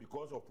beyond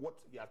because of what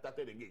they have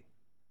started again.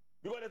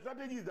 Because the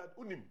strategy is that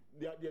unim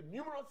there are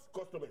numerous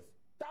customers,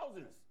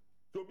 thousands.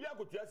 So be a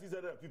go to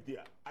 650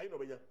 I know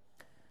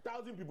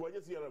 1,000 people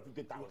just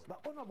 650,000.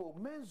 But honorable,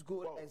 men's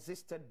gold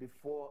existed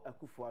before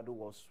Akufo-Addo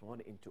was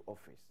sworn into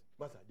office.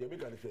 Master, they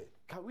make an say.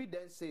 Can we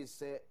then say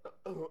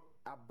a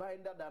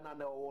binder than an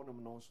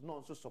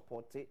non so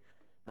supported?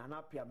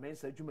 Nana Pia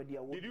men's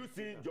Jumedia. Did you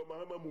see John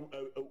Mahama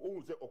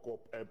who say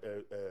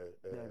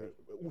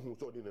who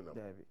saw dinner now?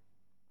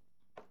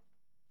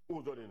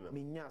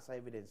 Minyas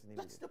evidence.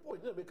 That's the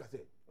point. Let me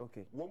say.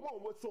 Okay. One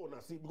more so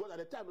now see because at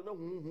the time no.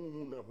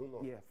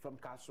 Yeah, from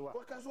Kasua.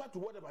 From Kasua to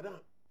whatever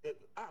now. Yeah.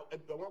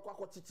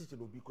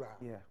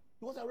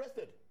 He was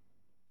arrested.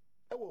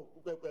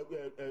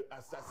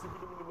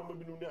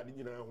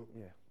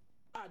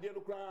 Ah, they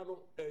no cry no.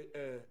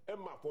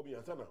 Emma for me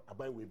and sana.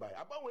 Aban we buy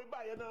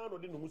na no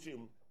de no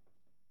museum.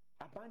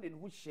 Aban den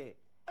who share.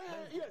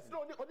 Yes,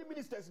 no, the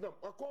ministers now.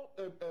 I call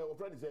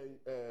friend say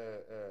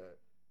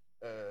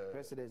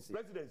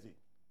presidency.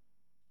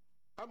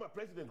 I'm a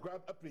president,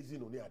 grab a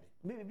president on the other.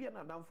 Maybe be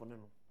an down for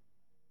no.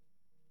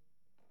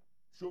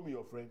 Show me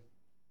your friend.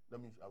 That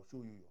means I'll show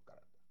you your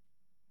character.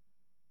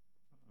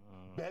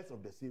 Best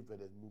of the same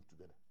feathers move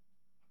together.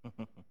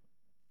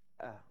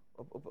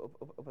 Oh,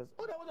 that's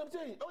what I'm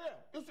saying. Oh yeah,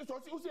 you see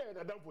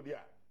a down for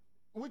there,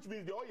 which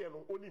means the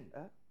oil on him.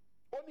 On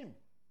him.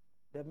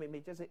 That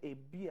may just say a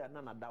beer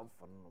and a down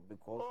for no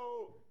because.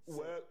 Oh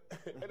well,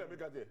 and I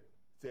make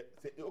say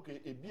okay,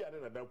 a beer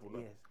and a down for no.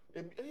 Yes.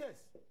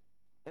 Yes.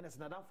 And it's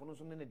not down for no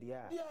so many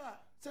there. Yeah,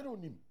 say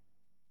on him.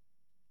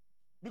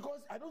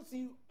 Because I don't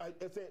see, I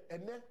say,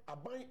 and then I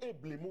buy a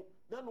blame.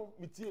 Now, no,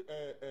 what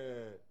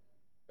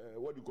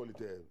do you call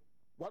it?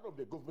 One of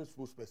the government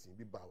spokesperson,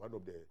 one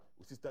of the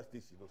sister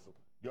station also.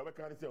 The other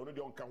can say, only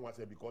the on can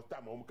say because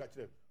time I'm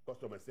catching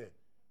customer say,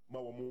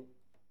 Mawamu,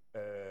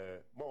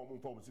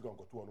 from Sigon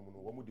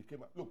Kotu, they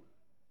came up. Look,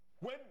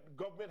 when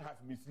government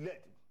has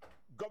misled,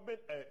 government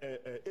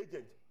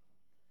agent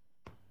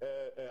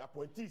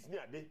appointees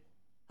near they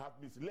have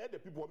misled the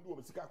people who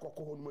want to see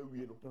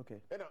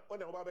okay. And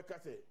when I'm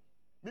say.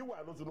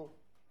 Meanwhile, also no,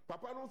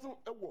 Papa also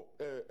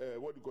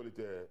what do you call it?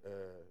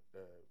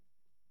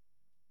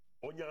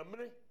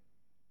 Onyamre,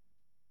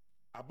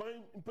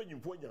 Aban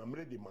Mpensenpensenmu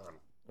Onyamre the man.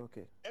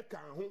 Okay. Eka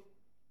ho,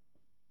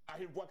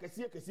 ahimfo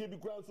kese bi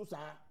kura so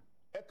saa.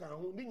 Eka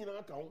ho, ni nyina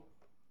aka ho.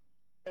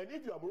 And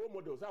if you are role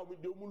models, how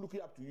they will look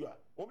up to you.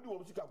 What do you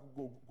want to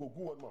go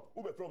one more?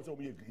 Who be from some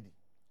be greedy?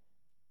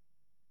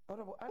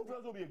 Honorable, who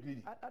from be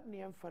greedy? At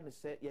the end, fan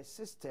say your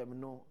system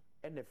no,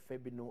 and the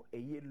Febi no, a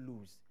year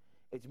lose.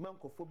 It's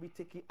mancophobia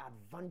taking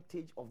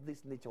advantage of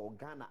this nature or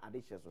Ghana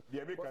additions.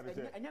 Yeah, make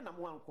and you're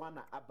one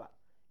kwana abba.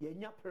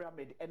 You're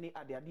pyramid any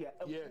idea.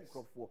 Yes.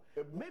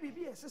 Maybe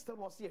be a system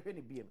was here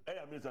any beam. I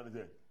am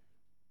misunderstanding.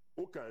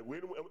 Okay,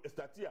 we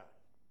start here.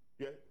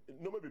 Yeah,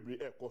 no maybe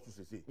air course to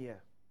say.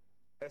 Yeah.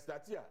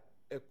 Start here.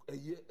 A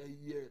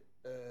year.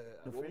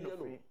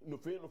 No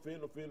fair.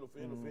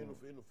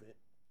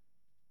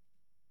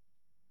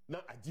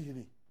 Now a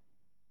genie.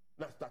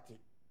 Now starting.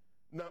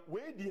 Now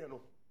where do you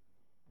know?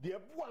 The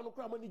Abuan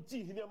Kramani G,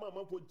 he never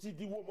for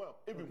GD woman,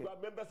 every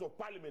members of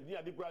parliament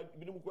near the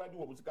minimum crowd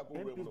of Musika.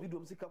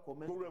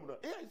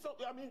 Yes, so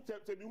I mean,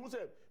 you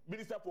said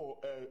Minister for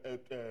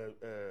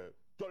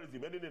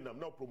Tourism, and then I'm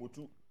now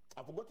promoting.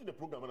 I've forgotten the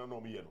program and I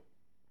know me.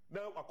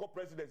 Now I call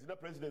presidents, not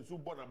presidents who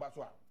born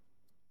Abaswa.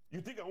 You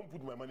think I won't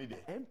put my money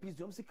there? MPs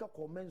do Musika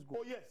comments go.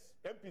 Oh, yes,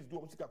 MPs do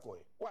Musika Koi.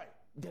 Why?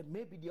 Then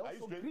maybe they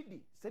also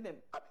greedy. Send them.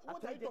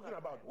 What are you talking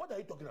about? What are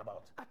you talking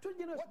about? I told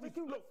you not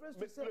making reference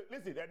to say.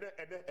 Listen, and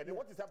then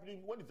what is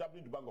happening? What is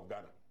happening to Bank of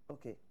Ghana?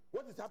 Okay.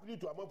 What is happening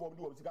to among from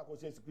the Musika Koi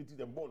securities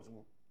and bonds?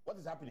 What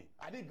is happening?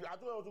 Are they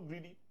also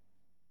greedy?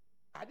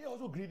 Are they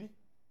also greedy?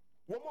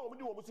 One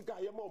more Musika,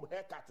 more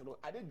haircut.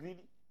 Are they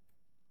greedy?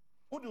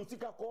 Who do you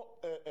think I call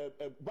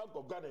Bank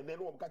of Ghana and then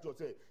one catch you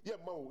say, yeah,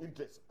 more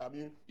interest. I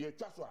mean, yeah,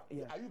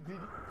 yeah. Are you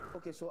greedy?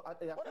 Okay, so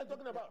what are you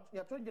talking about?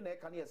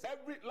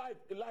 Every life,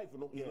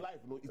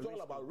 it's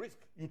all about risk.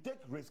 You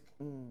take risk.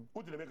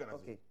 Put in the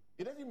mechanism. Okay.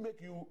 It doesn't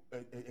make you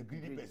a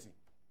greedy person.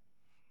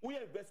 We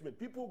are investment.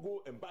 People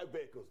go and buy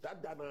vehicles.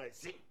 That Dana I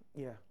see.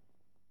 Yeah.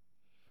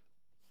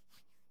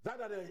 That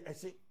Dana I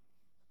see.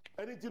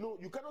 And it,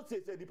 you cannot say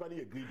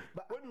depending greedy.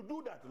 But when you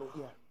do that,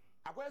 yeah.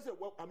 I say,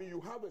 well, I mean,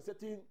 you have a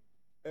certain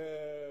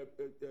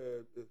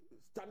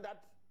standard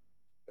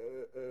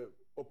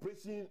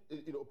operating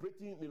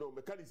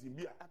mechanism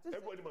here.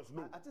 Everybody must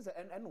know. At least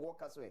and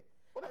work as well.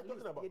 What are you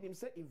talking about? You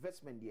say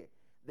investment here.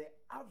 The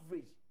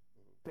average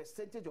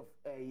percentage of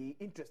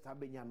interest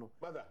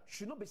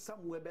should not be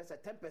somewhere better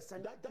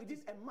 10%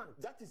 within a month.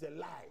 That is a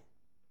lie.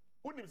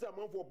 Who say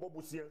amount for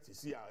Bobo Sian,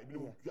 see,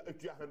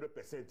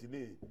 100% in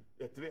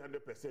it,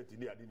 300%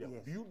 in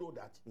it. Do you know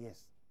that?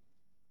 Yes.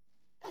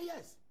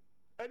 Yes.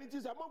 And it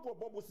is amount for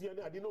Bobo Sian,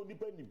 I didn't know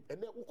depending.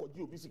 And then who could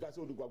you be sick as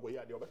old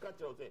Guagoya? The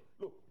country say,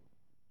 look,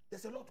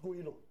 there's a lot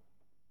going on.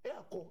 There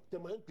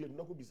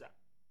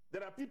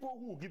are people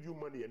who will give you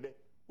money and then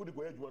who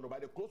go ahead by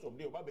the close of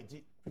the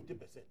day,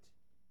 50%.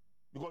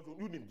 Because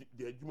you need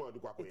the Juma.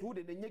 It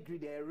wouldn't agree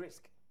their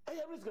risk. I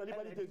risk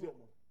anybody takes it.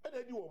 And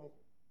then you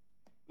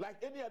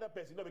like any other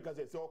person, not because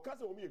so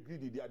cousin will be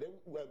agreed there. Then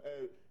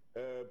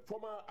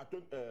former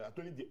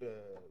attorney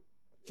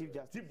chief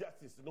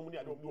justice, no money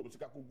I don't know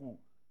Chicago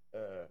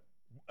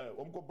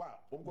Omko Bar,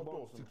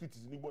 Omko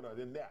securities in Ibona,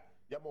 then there,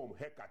 Yamom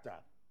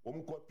Hekata,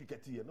 Omko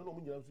Piketty, no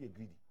money else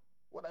agreed.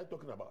 What are you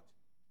talking about?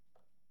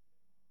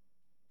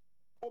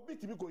 Obi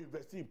Timiko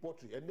invest in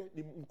poultry and then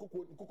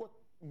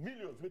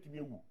millions make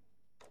me woo.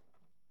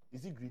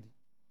 Is he greedy?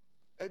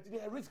 And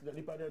the risk that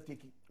the partner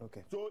taking.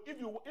 Okay. So if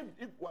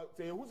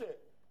say who's a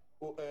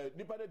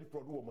the partner the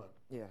fraud woman,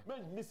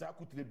 man miss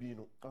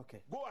Akutrebino.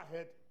 Okay. Go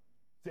ahead,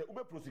 say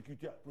Ube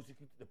prosecute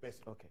the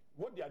person. Okay.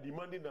 What they are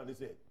demanding now they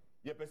say,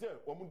 yeah, person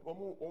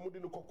omu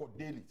didn't call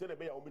daily. Say the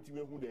bear omu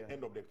who the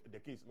end of the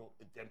case no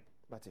attempt.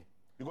 But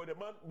because the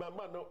man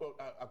no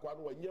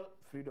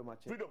freedom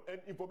and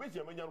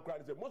information when you cry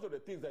say most of the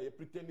things that you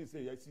pretending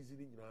say you see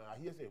I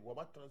hear say we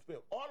must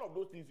transfer all of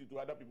those things to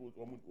other people.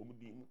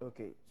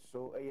 Okay,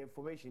 so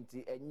information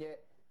ti enye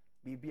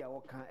bibi a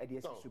wokan e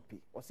dey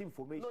supi. What's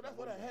information? No, that's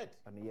what I heard.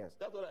 And yes,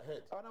 that's what I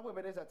heard. Oh, now we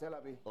better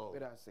tell me.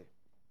 What I say.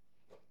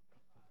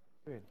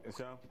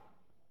 Sir,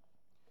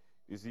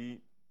 you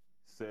see,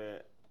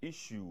 say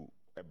issue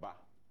eba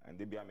and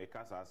they be a make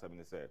us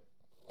say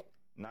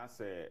now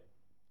say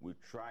we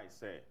try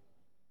say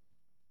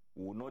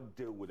we will not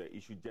deal with the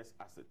issue just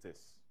as it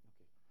is.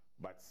 Okay.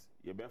 But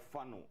you be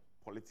fun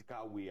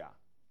political way.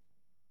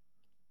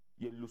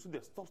 You lose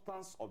the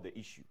substance of the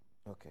issue.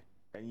 Okay.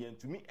 And you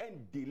to me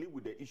and dealing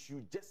with the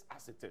issue just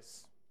as it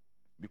is.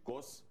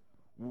 Because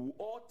we will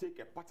all take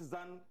a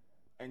partisan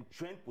and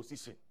trend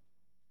position.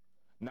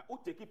 Now, who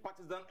take a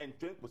partisan and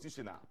trend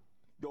position now,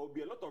 there will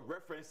be a lot of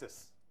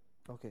references.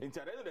 Okay. In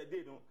the end of the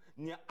day, no,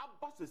 near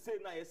Abbas to say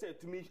now you say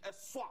to me a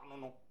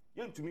swan no.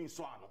 You to me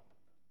swan.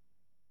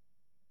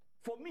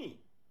 For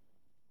me,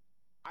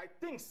 I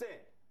think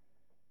say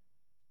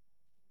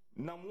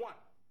number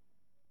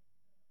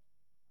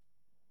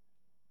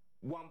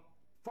one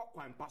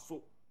fakwan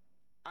paso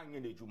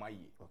anye ne juma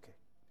yi. Okay.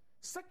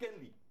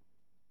 Secondly,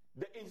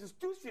 the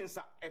institutions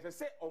are as I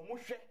say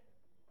omushe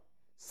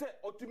say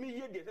otumi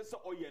ye de say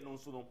oye no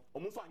so no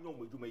omuso anye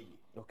omo juma yi.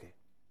 Okay.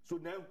 So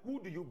now who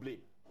do you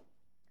blame?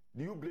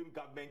 Do you blame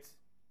government?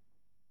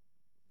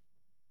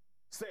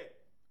 Say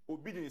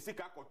obedience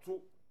sika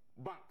koto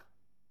bank.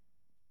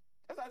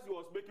 As he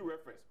was making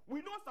reference,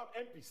 we know some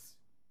MPs.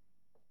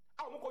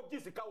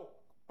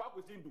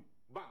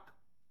 Bank.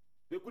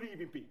 They couldn't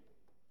even pay.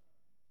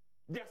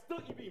 They are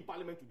still even in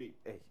parliament today.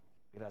 Hey,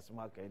 that's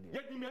mark idea.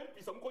 Yet the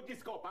MPs some go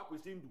this park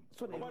with Sindu.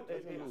 So they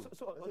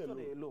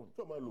alone.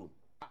 So my loan.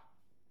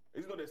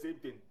 It's not the same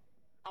thing.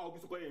 I will be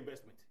so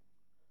investment.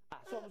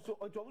 So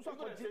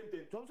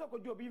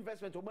could you be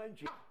investment or man?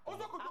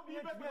 Also could be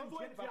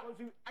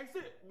investment. I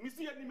say,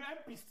 Missy and the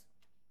MPs.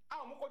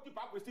 I'm going to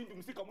park with Sindu,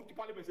 Missy, come to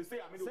parliament and say,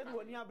 I'm in the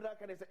one year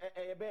black and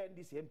a bear in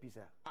this MP,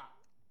 sir.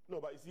 No,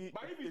 but you see,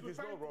 it is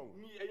not wrong.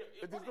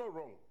 It is not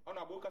wrong. But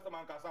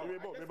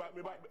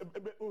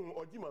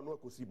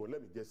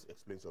let me just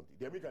explain something.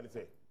 The American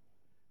say,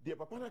 the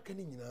Papa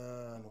can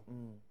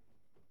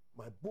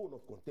my bone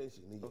of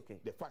contention is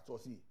the fact or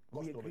see,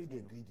 customers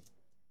get greedy.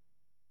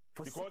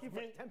 For because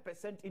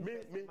 10%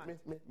 investment.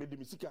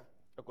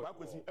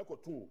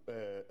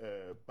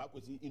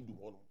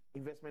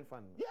 Investment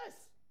fund.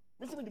 Yes.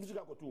 Mr. Minister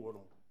got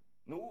two.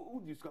 No,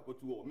 who do you scrap to?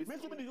 Mr.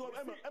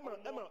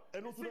 Emma,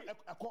 and also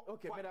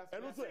okay,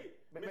 and also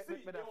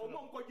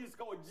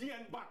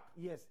GN Bank.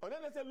 Yes. And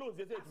then I said loans,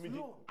 they say to me. As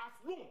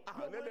long.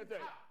 And then they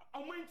say,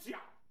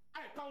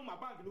 I count my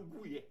bank no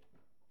good here.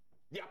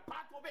 They are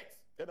part of it.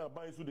 And I'm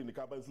buying soon in the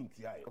car, buying soon.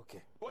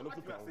 Okay. What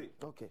can I say?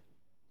 Okay.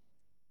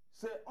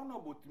 Say,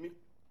 honorable to me,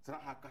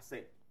 Sarahaka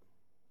say,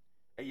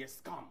 a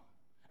scam.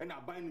 And I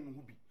buy him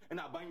Hubi. And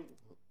I buy.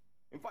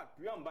 In fact,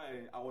 Priam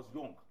buying, I was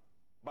young.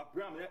 But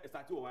Priam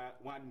started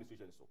one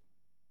administration. So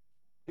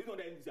he's not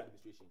the NDC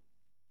administration.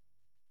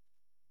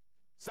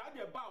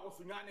 Sadia Bar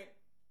was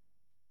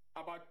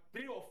about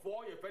 3 or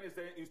 4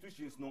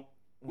 institutions, no.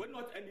 We're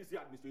not NDC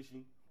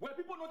administration. Where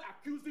people not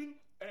accusing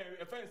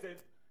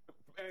offenses.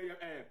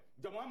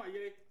 Jamama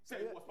Yere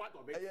said it was part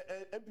of it.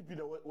 MPP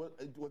that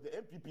was the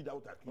MPP that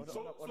was accused.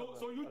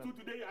 So you two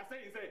today are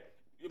saying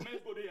you may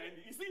go there and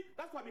you see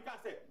that's what Mika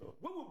said.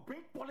 When we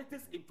bring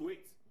politics into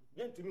it,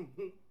 you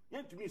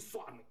to me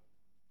swan.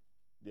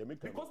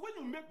 Because when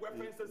you make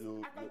references,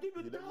 I can give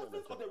you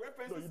thousands of the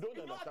references. No, you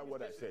don't understand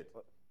what I said.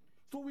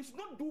 So we should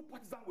not do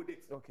partisan with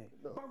it. Okay.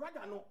 No. But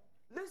rather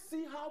let's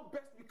see how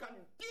best we can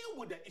deal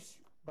with the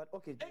issue. But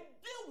okay. And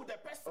deal with the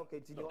person. Okay,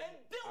 and deal with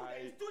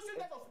the institution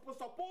that is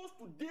supposed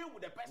to deal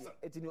with the person.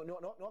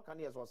 No can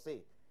you as well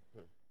say.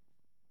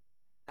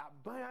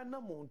 aban na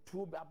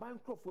montuo bi aban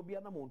krofo bi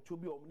na montuo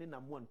bi omne na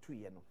montuo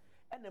ye no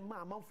ene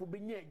ma amanfo be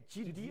nya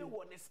gidie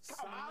wo ne scam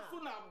saa so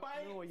na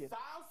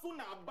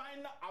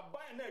aban na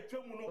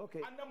atwam no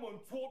ana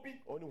montuo bi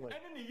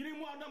ene ne yiri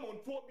mu ana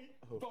montuo bi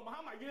Tom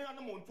Hama yiri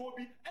ana montuo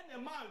bi ene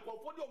ma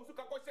nkofo de omusu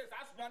kakọ se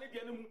saa so na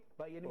de ne mu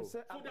ba ye nim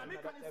say so da me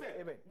kan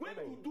say when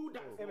you do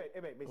that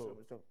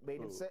so be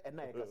nim say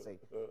ena ye ka say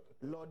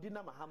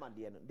Lordina Mahama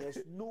de no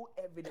there's no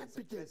evidence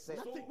say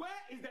so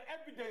where is the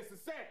evidence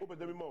say where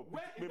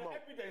is the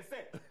evidence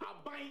say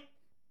aban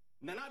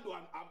Nanado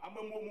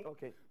amamumu.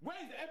 Okay. Where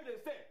is the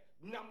evidence say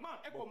Nama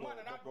Ecoman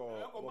and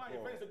Ecoman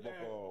friends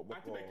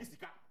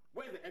Antibekisika?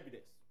 Where is the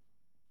evidence?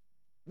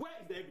 Where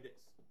is the evidence?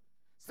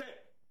 Say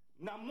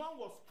Nama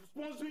was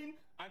sponsoring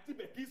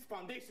Antibekis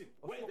Foundation.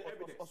 Where is the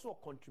evidence? Also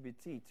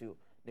contributed to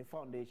the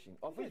foundation.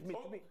 Of which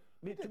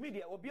to me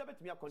there will be able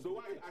to me a contribution. So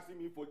why are you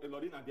asking me for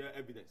Lordina their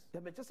evidence?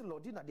 There may just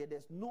Lordina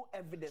there's no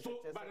evidence.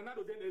 So but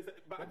Nanado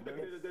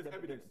there's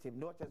evidence.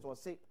 No chance was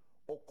say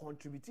or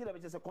contributed. Let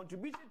me just a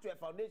contribution to a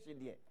foundation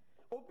there.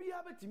 Obi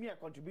have to me a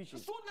contribution.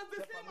 So does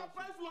the same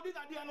applies to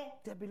Lordina there no?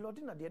 There be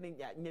Lordina there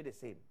near the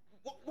same.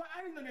 Why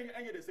are you not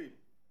the same?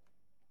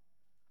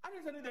 I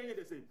didn't say anything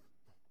the same.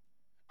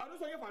 I don't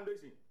say your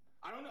foundation.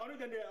 I don't only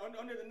then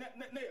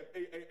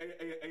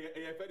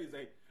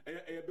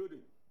a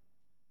building.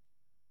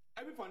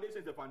 Every foundation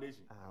is a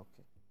foundation.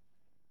 Okay.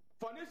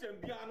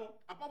 Foundation piano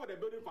apart from the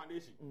building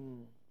foundation.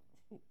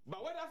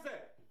 But what I say,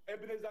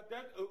 evidence that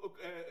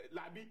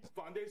Labi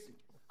foundation.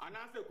 And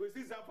I say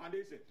Kwesi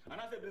foundation. And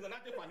I say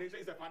Brizanate foundation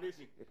is a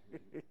foundation.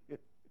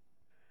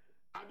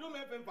 I don't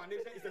have a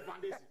foundation is a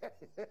foundation.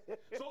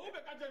 So who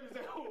can tell me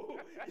say, oh,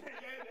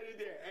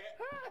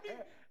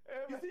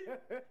 you see,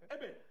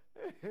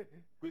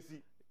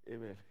 Kwesi,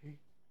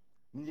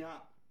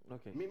 Nya,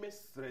 okay. Me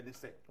ready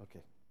say,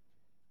 okay.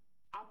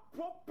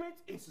 Appropriate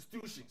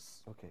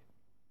institutions, okay.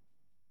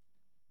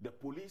 The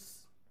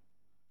police,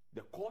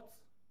 the court,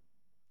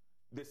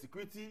 the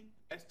Security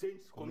Exchange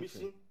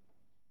Commission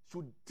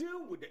should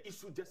deal with the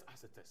issue just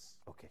as it is.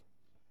 Okay.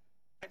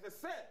 As I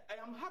said,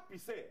 I am happy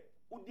say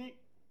Udi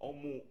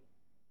Omo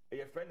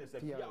a friend is a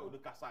Pia Udu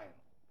Kasayan.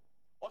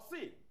 Or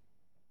say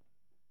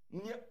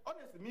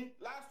honestly me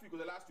last week or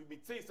the last week me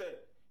say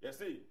yes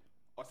say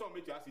or some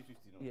make you ask 50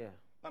 no. Yeah.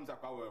 I'm say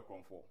how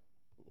welcome for.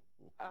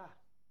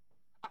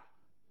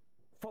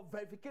 For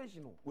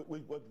verification.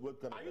 What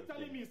kind are you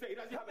telling me say it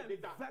doesn't have a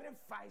data?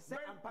 Verify say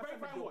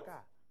verify what?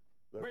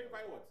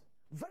 Verify what?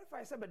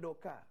 Verify say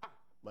Bedoka.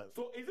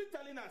 So is it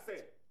telling us say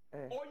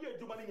all your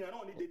Jumani are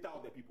not only data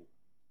of the people?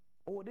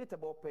 Oh, data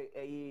about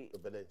pay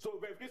so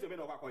verification may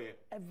not work here.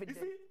 You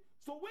see,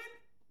 so when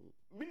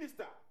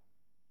minister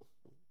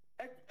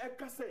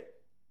Ekase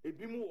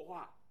Ebimu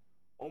Oha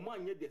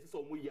Oman ye this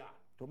or Muya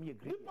Tommy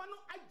agree. Nipano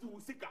Aju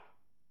Sika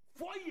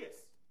 4 years.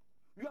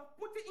 You are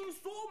putting in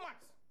so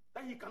much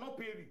that he cannot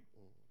pay you.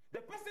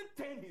 The person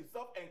turned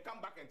himself and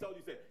come back and tell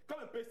you say, come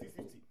and pay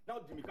 650. Now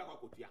Jimmy Kaka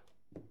Kotia.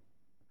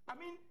 I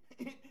mean,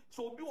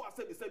 so be what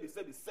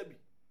said.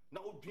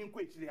 Now drink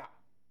which they are.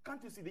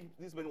 Can't you see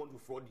this man want to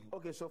fraud you?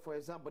 Okay, so for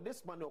example,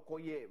 this man will call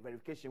you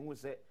verification who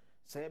say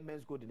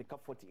men's good in the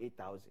cup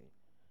 48,000.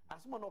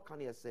 As man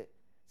can say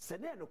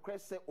no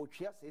crest say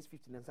Ochia says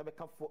 15 and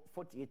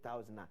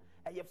 48,000 now.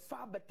 And you're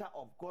far better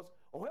of course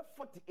or have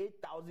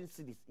 48,000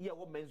 cities. Yeah,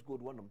 what men's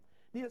good one of them.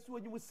 Near so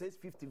you would say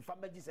 15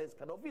 family says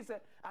can obviously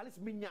at least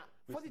minya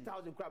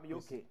 40,000 crab you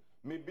okay.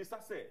 Maybe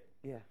say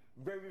yeah.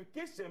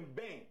 Verification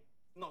ban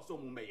not so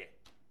much.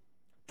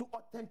 To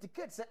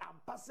authenticate say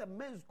and pass a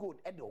men's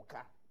good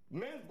edoka.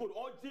 Men's good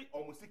OG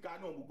or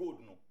musika no good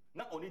no.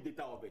 Not only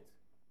data of it.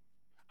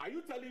 Are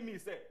you telling me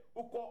say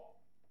uko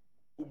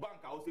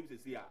ubanka or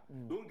say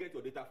don't get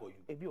your data for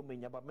you? Ebi o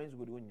menya but men's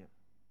good wonya.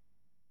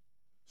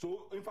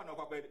 So in front of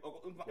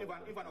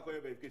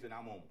verification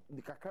am on.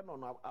 The kaka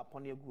no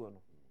upon your go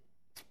no.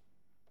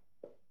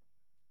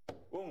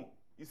 Oh,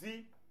 you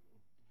see,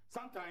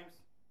 sometimes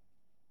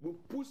we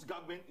push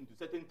government into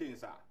certain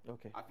things.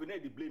 Okay. I feel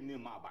like the blame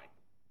name by.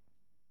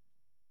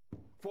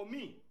 For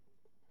me,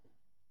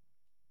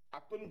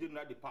 Attorney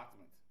General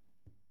Department,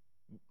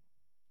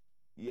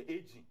 your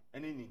aging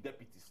and any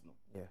deputies, no.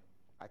 Yeah.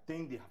 I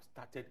think they have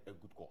started a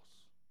good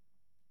course.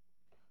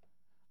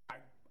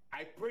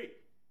 I pray,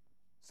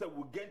 so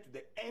we'll get to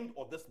the end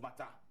of this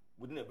matter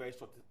within a very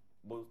short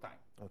time.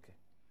 Okay.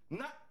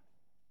 Now.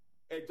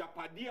 A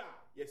Japadia,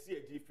 you see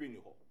a G free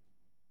ho.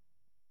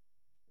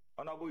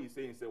 Honorable is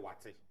saying, say,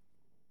 what?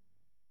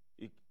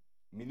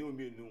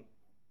 Minu,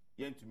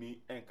 yen to me,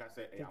 and can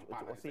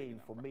say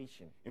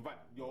information. In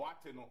fact, your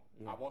what, no,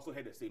 I've also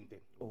heard the same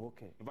thing. Oh,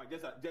 okay. In fact,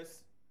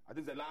 just I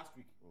think the last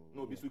week,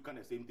 this week, kind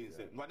of same thing.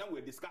 Said, but now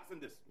we're discussing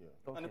this.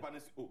 Okay. And the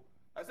partners,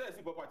 I said, I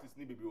see properties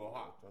need to be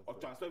or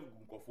transfer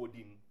for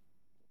them.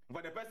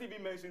 But the person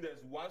even mentioned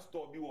there's one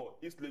store be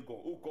East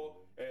Lagos who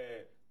call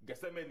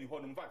Gethsemane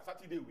Hall. In fact,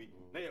 Saturday week,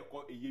 now you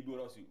call a year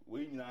or so.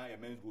 We need a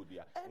men's good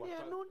there. And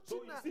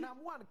you know,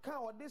 one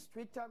count this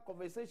Twitter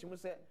conversation we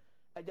say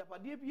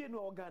Ajapade bi no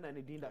organ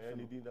and din that.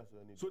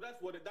 So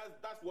that's what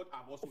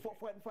I've also for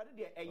the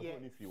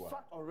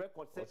fact on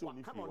record say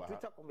come on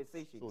Twitter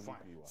conversation.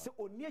 So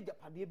oni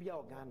ajapade bi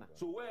organ.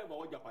 So wherever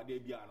ajapade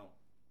bi no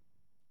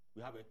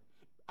we have it.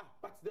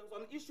 But there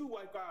was an issue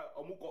like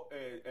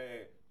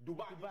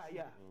Dubai.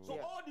 Yeah. So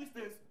all these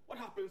things, what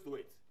happens to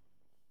it?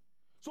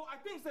 So I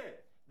think say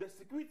the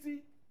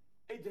security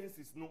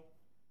agencies know,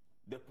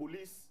 the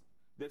police,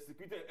 the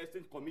Security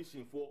Exchange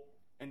Commission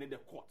and then the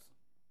courts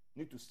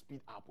need to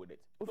speed up with it.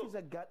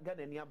 Officer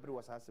Ghana ni abre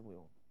was asking we.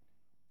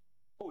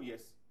 Oh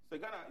yes. So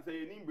Ghana is a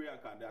name break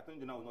and the Attorney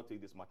General will not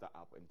take this matter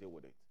up and deal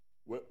with it.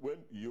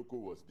 When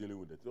Yoko was dealing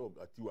with it,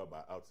 Atiwa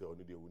by outside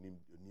only they will name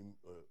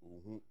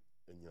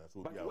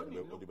but when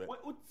you look,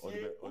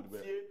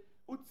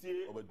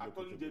 Utie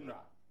Attorney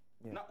General,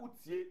 now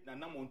Utie na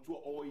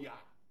namonto all year.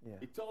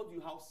 It tells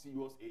you how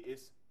serious it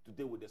is to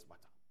deal with this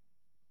matter.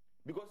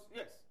 Because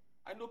yes,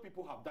 I know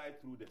people have died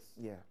through this.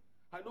 Yeah.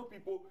 I know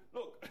people.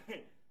 Look,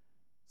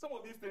 some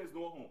of these things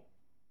no home.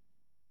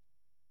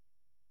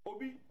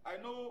 Obi, I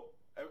know.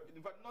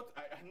 In fact, not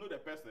I know the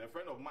person, a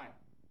friend of mine,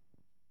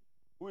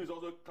 who is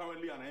also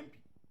currently an MP.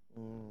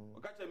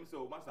 Okay, tell me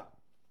so, Master.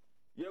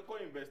 You go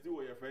invest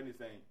what your friend is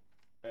saying.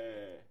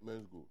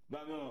 Let's go.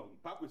 No.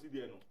 Park with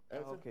you no.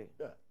 Okay.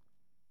 Yeah.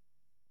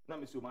 Now,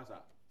 Monsieur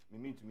Massa, me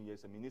mean to me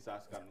yes, me need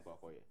ask can go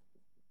for you.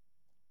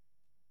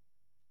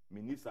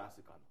 Me need ask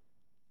can.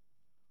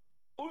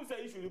 Who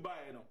say you should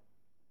buy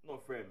no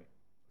friend me.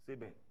 Say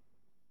Ben.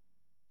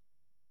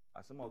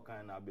 Asema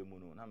kan na be mu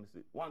no. Na me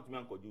say want me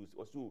anko juice.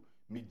 Also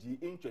me di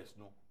interest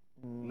no.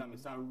 Na me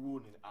san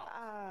rolling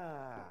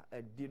out.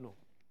 Edino.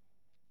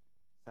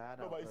 I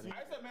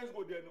said men's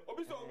go there no.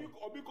 Obi say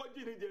obi ko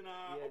ji ni je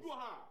na. Obi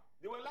ha.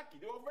 They were lucky.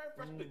 They were very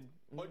frustrated.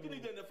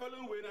 The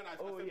following way,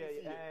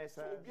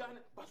 so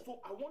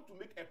I want to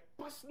make a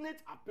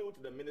passionate appeal to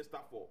the Minister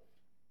for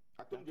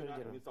Attorney General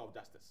and Minister of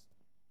Justice.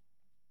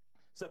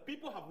 So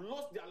people have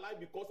lost their life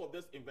because of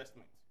this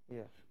investment.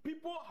 Yeah.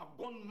 People have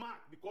gone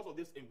mad because of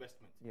this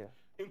investment. Yeah.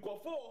 In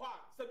Kofo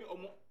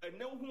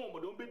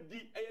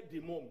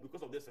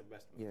because of this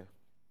investment. Yeah.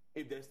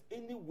 If there's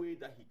any way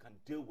that he can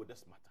deal with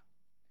this matter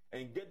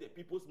and get the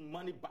people's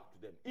money back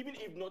to them, even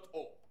if not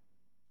all.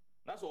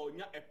 That's all.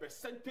 A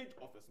percentage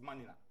of his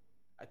money now.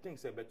 I think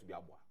it's better to be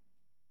Abua.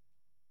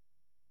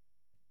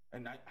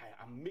 And I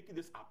am making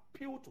this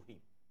appeal to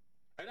him.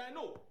 And I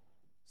know,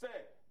 say,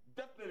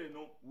 definitely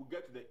no, we'll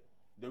get to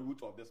the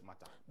root of this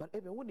matter. But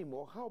even when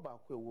more, how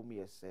about where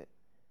women say,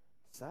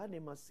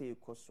 Sanema say,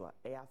 Koswa,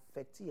 it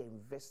affects the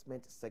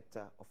investment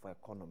sector of our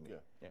economy.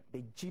 Yeah.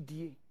 The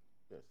GDA,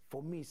 yes.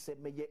 For me, say,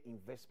 major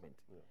investment.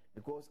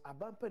 Because a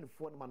bumper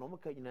for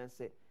man,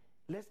 say,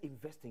 let's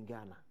invest in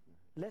Ghana.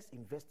 Let's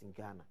invest in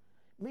Ghana.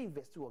 Me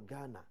invest in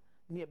Ghana,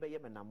 nearby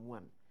Yemen.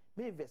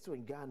 Me invest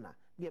in Ghana,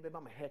 nearby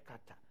my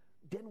haircutter.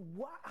 Then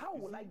how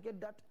will I get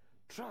that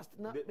trust?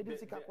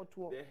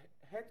 The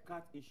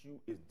headcut issue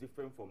is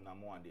different from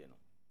Namuan.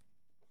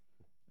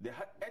 The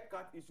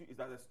headcut issue is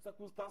that the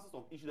circumstances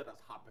of issue that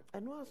has happened. I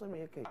know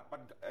something okay.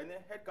 But the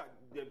headcut,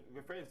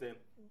 the friends saying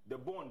the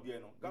bond,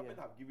 government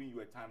have given you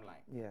a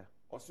timeline. Yeah.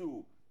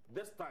 Also,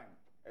 this time.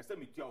 Except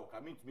me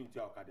tiaoka, me to me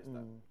tiaoka this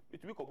time.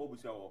 It will come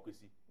busia or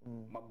kwesi.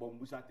 Ma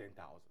bombusa 10,000.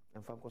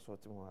 And from course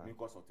sorting out. Me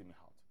course sorting me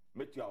out.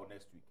 Me tiao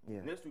next week.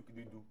 Yeah. Next week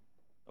you do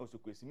also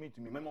kwesi me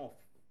to me member of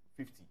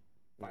 50,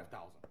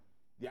 5,000.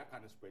 They are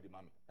kind of spread the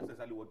money. That's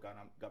exactly what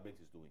Ghana government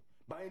is doing.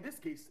 But in this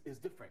case, it's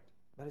different.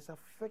 But it's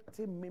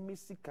affecting mimic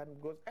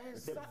and because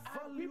the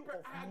value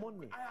of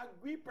money. I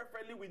agree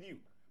perfectly with you.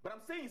 But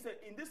I'm saying, sir,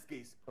 in this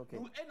case,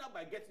 you end up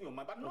by getting your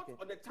money, but not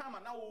on the time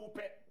and now we will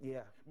pay.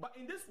 Yeah. But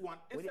in this one,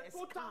 it's a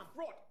total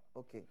fraud.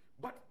 Okay.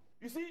 But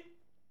you see,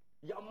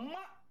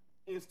 Yama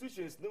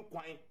institutions no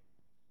coin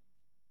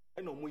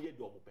and no moye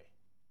do pay.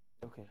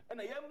 Okay.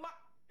 And Yama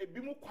a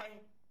bimu coin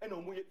and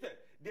no moye.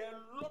 There are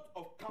a lot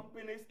of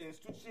companies,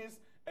 institutions,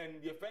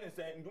 and their friends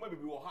saying, "Do maybe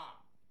we will have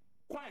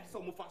coin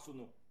some of us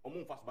no, or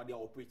more fast, but they are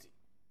operating."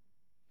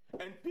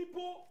 And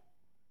people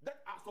that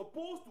are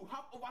supposed to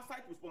have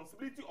oversight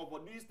responsibility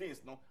over these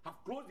things now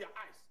have closed their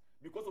eyes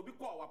because of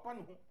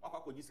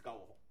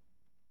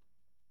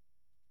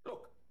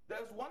look,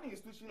 there's one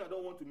institution I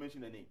don't want to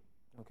mention the name.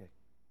 Okay.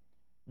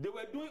 They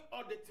were doing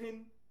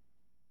auditing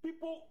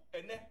people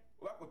and then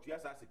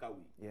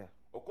Yeah.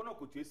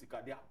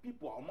 there are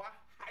people who are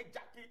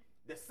hijacking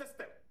the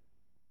system.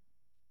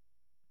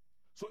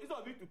 So instead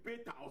of you to pay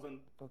 1,000,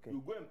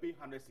 you go and pay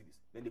 100 cedis,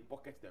 then they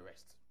pocket the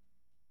rest.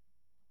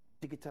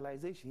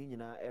 Digitalization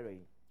in our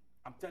area.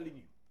 I'm telling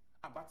you.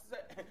 But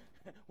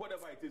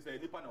whatever it is,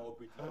 depend on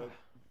operating.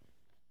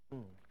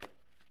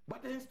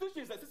 But the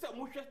institutions that say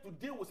to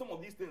deal with some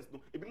of these things,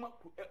 it be more.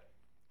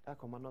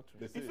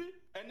 You see,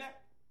 and then,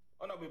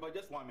 but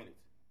just 1 minute.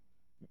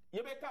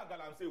 You better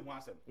and say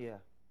one sem. Yeah.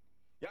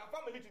 Your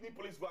family to need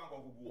police van go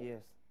go.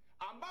 Yes.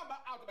 And Baba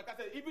out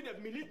because even the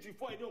military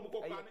for any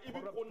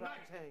even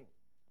online.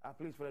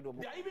 Police for there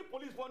are even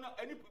police for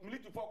any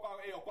military for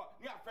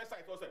near first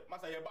site also.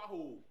 Masa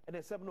Yebaho. And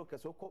the 7 no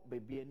so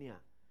baby near.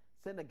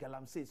 Send a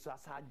galamsey so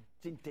as I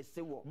didn't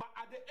say what. But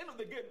at the end of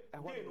the game,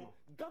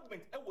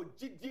 government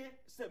GDA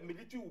said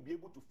military will be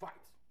able to fight.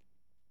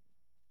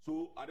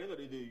 So at the end of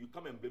the day, you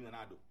come and blame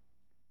Nanado.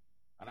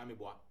 And I'm a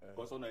boy,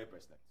 because I'm not a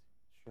president.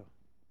 Sure.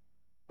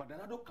 But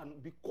Nanado can,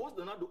 because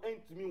Nanado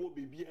ain't to me what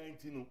baby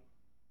ain't you know.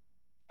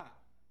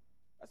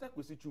 That's a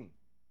question.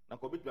 Now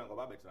commit to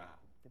Angoba better.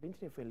 The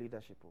internet for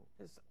leadership.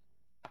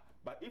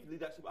 But if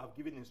leadership have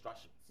given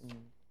instructions,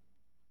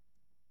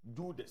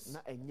 do this. Na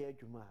enye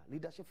juma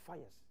leadership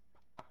fires.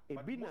 Most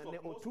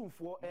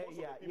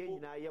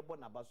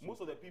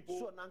of the people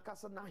so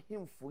nankasa na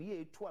himfo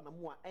ye etu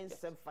anamu a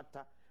ensem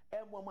fata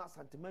emoma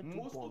sentiment.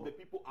 Most of the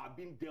people are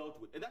being dealt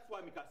with, and that's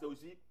why Mika say, you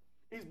see,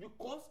 it's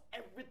because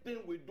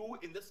everything we do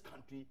in this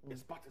country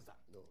is partisan.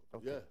 No.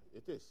 Okay. Yeah,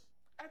 it is.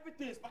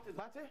 Everything is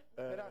partisan.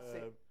 Let us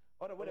say.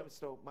 Or whatever,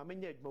 so my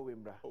many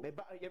Moimbra.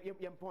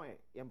 Yam point.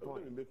 Let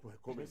me make my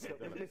comment.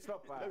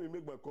 Let me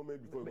make my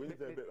comment before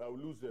I will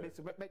lose track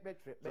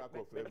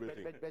of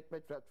everything.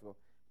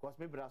 Because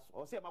maybe that's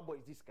or say my boy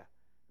is Disca.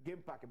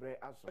 Game Pack,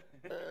 answer.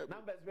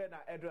 Numbers better,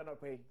 Edwin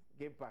pay.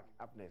 Game Pack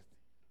up next.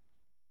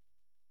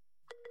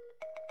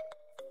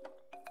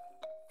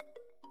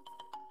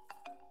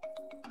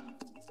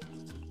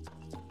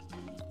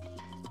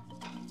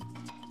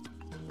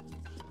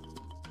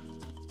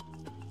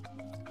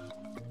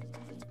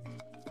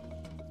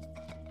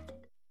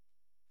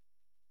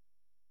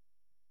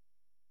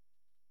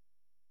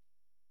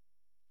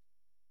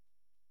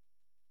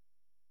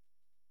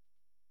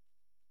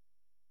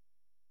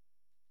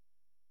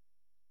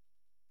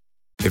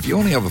 If you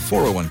only have a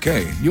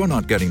 401k, you're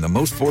not getting the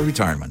most for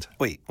retirement.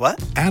 Wait, what?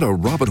 Add a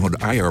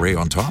Robinhood IRA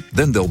on top,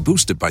 then they'll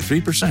boost it by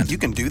 3%. You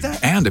can do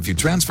that? And if you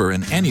transfer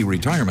in any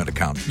retirement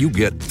account, you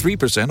get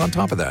 3% on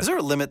top of that. Is there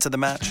a limit to the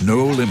match?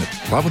 No limit.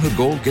 Robinhood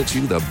Gold gets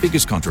you the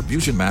biggest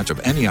contribution match of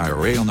any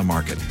IRA on the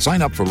market.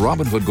 Sign up for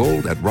Robinhood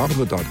Gold at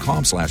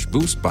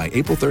Robinhood.com/boost by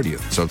April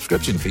 30th.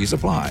 Subscription fees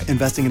apply.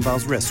 Investing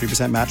involves risk.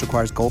 3% match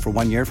requires gold for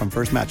 1 year from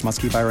first match.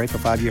 Must keep IRA for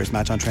 5 years.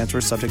 Match on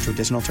transfers subject to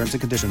additional terms and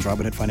conditions.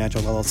 Robinhood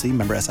Financial LLC,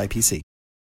 member SIPC.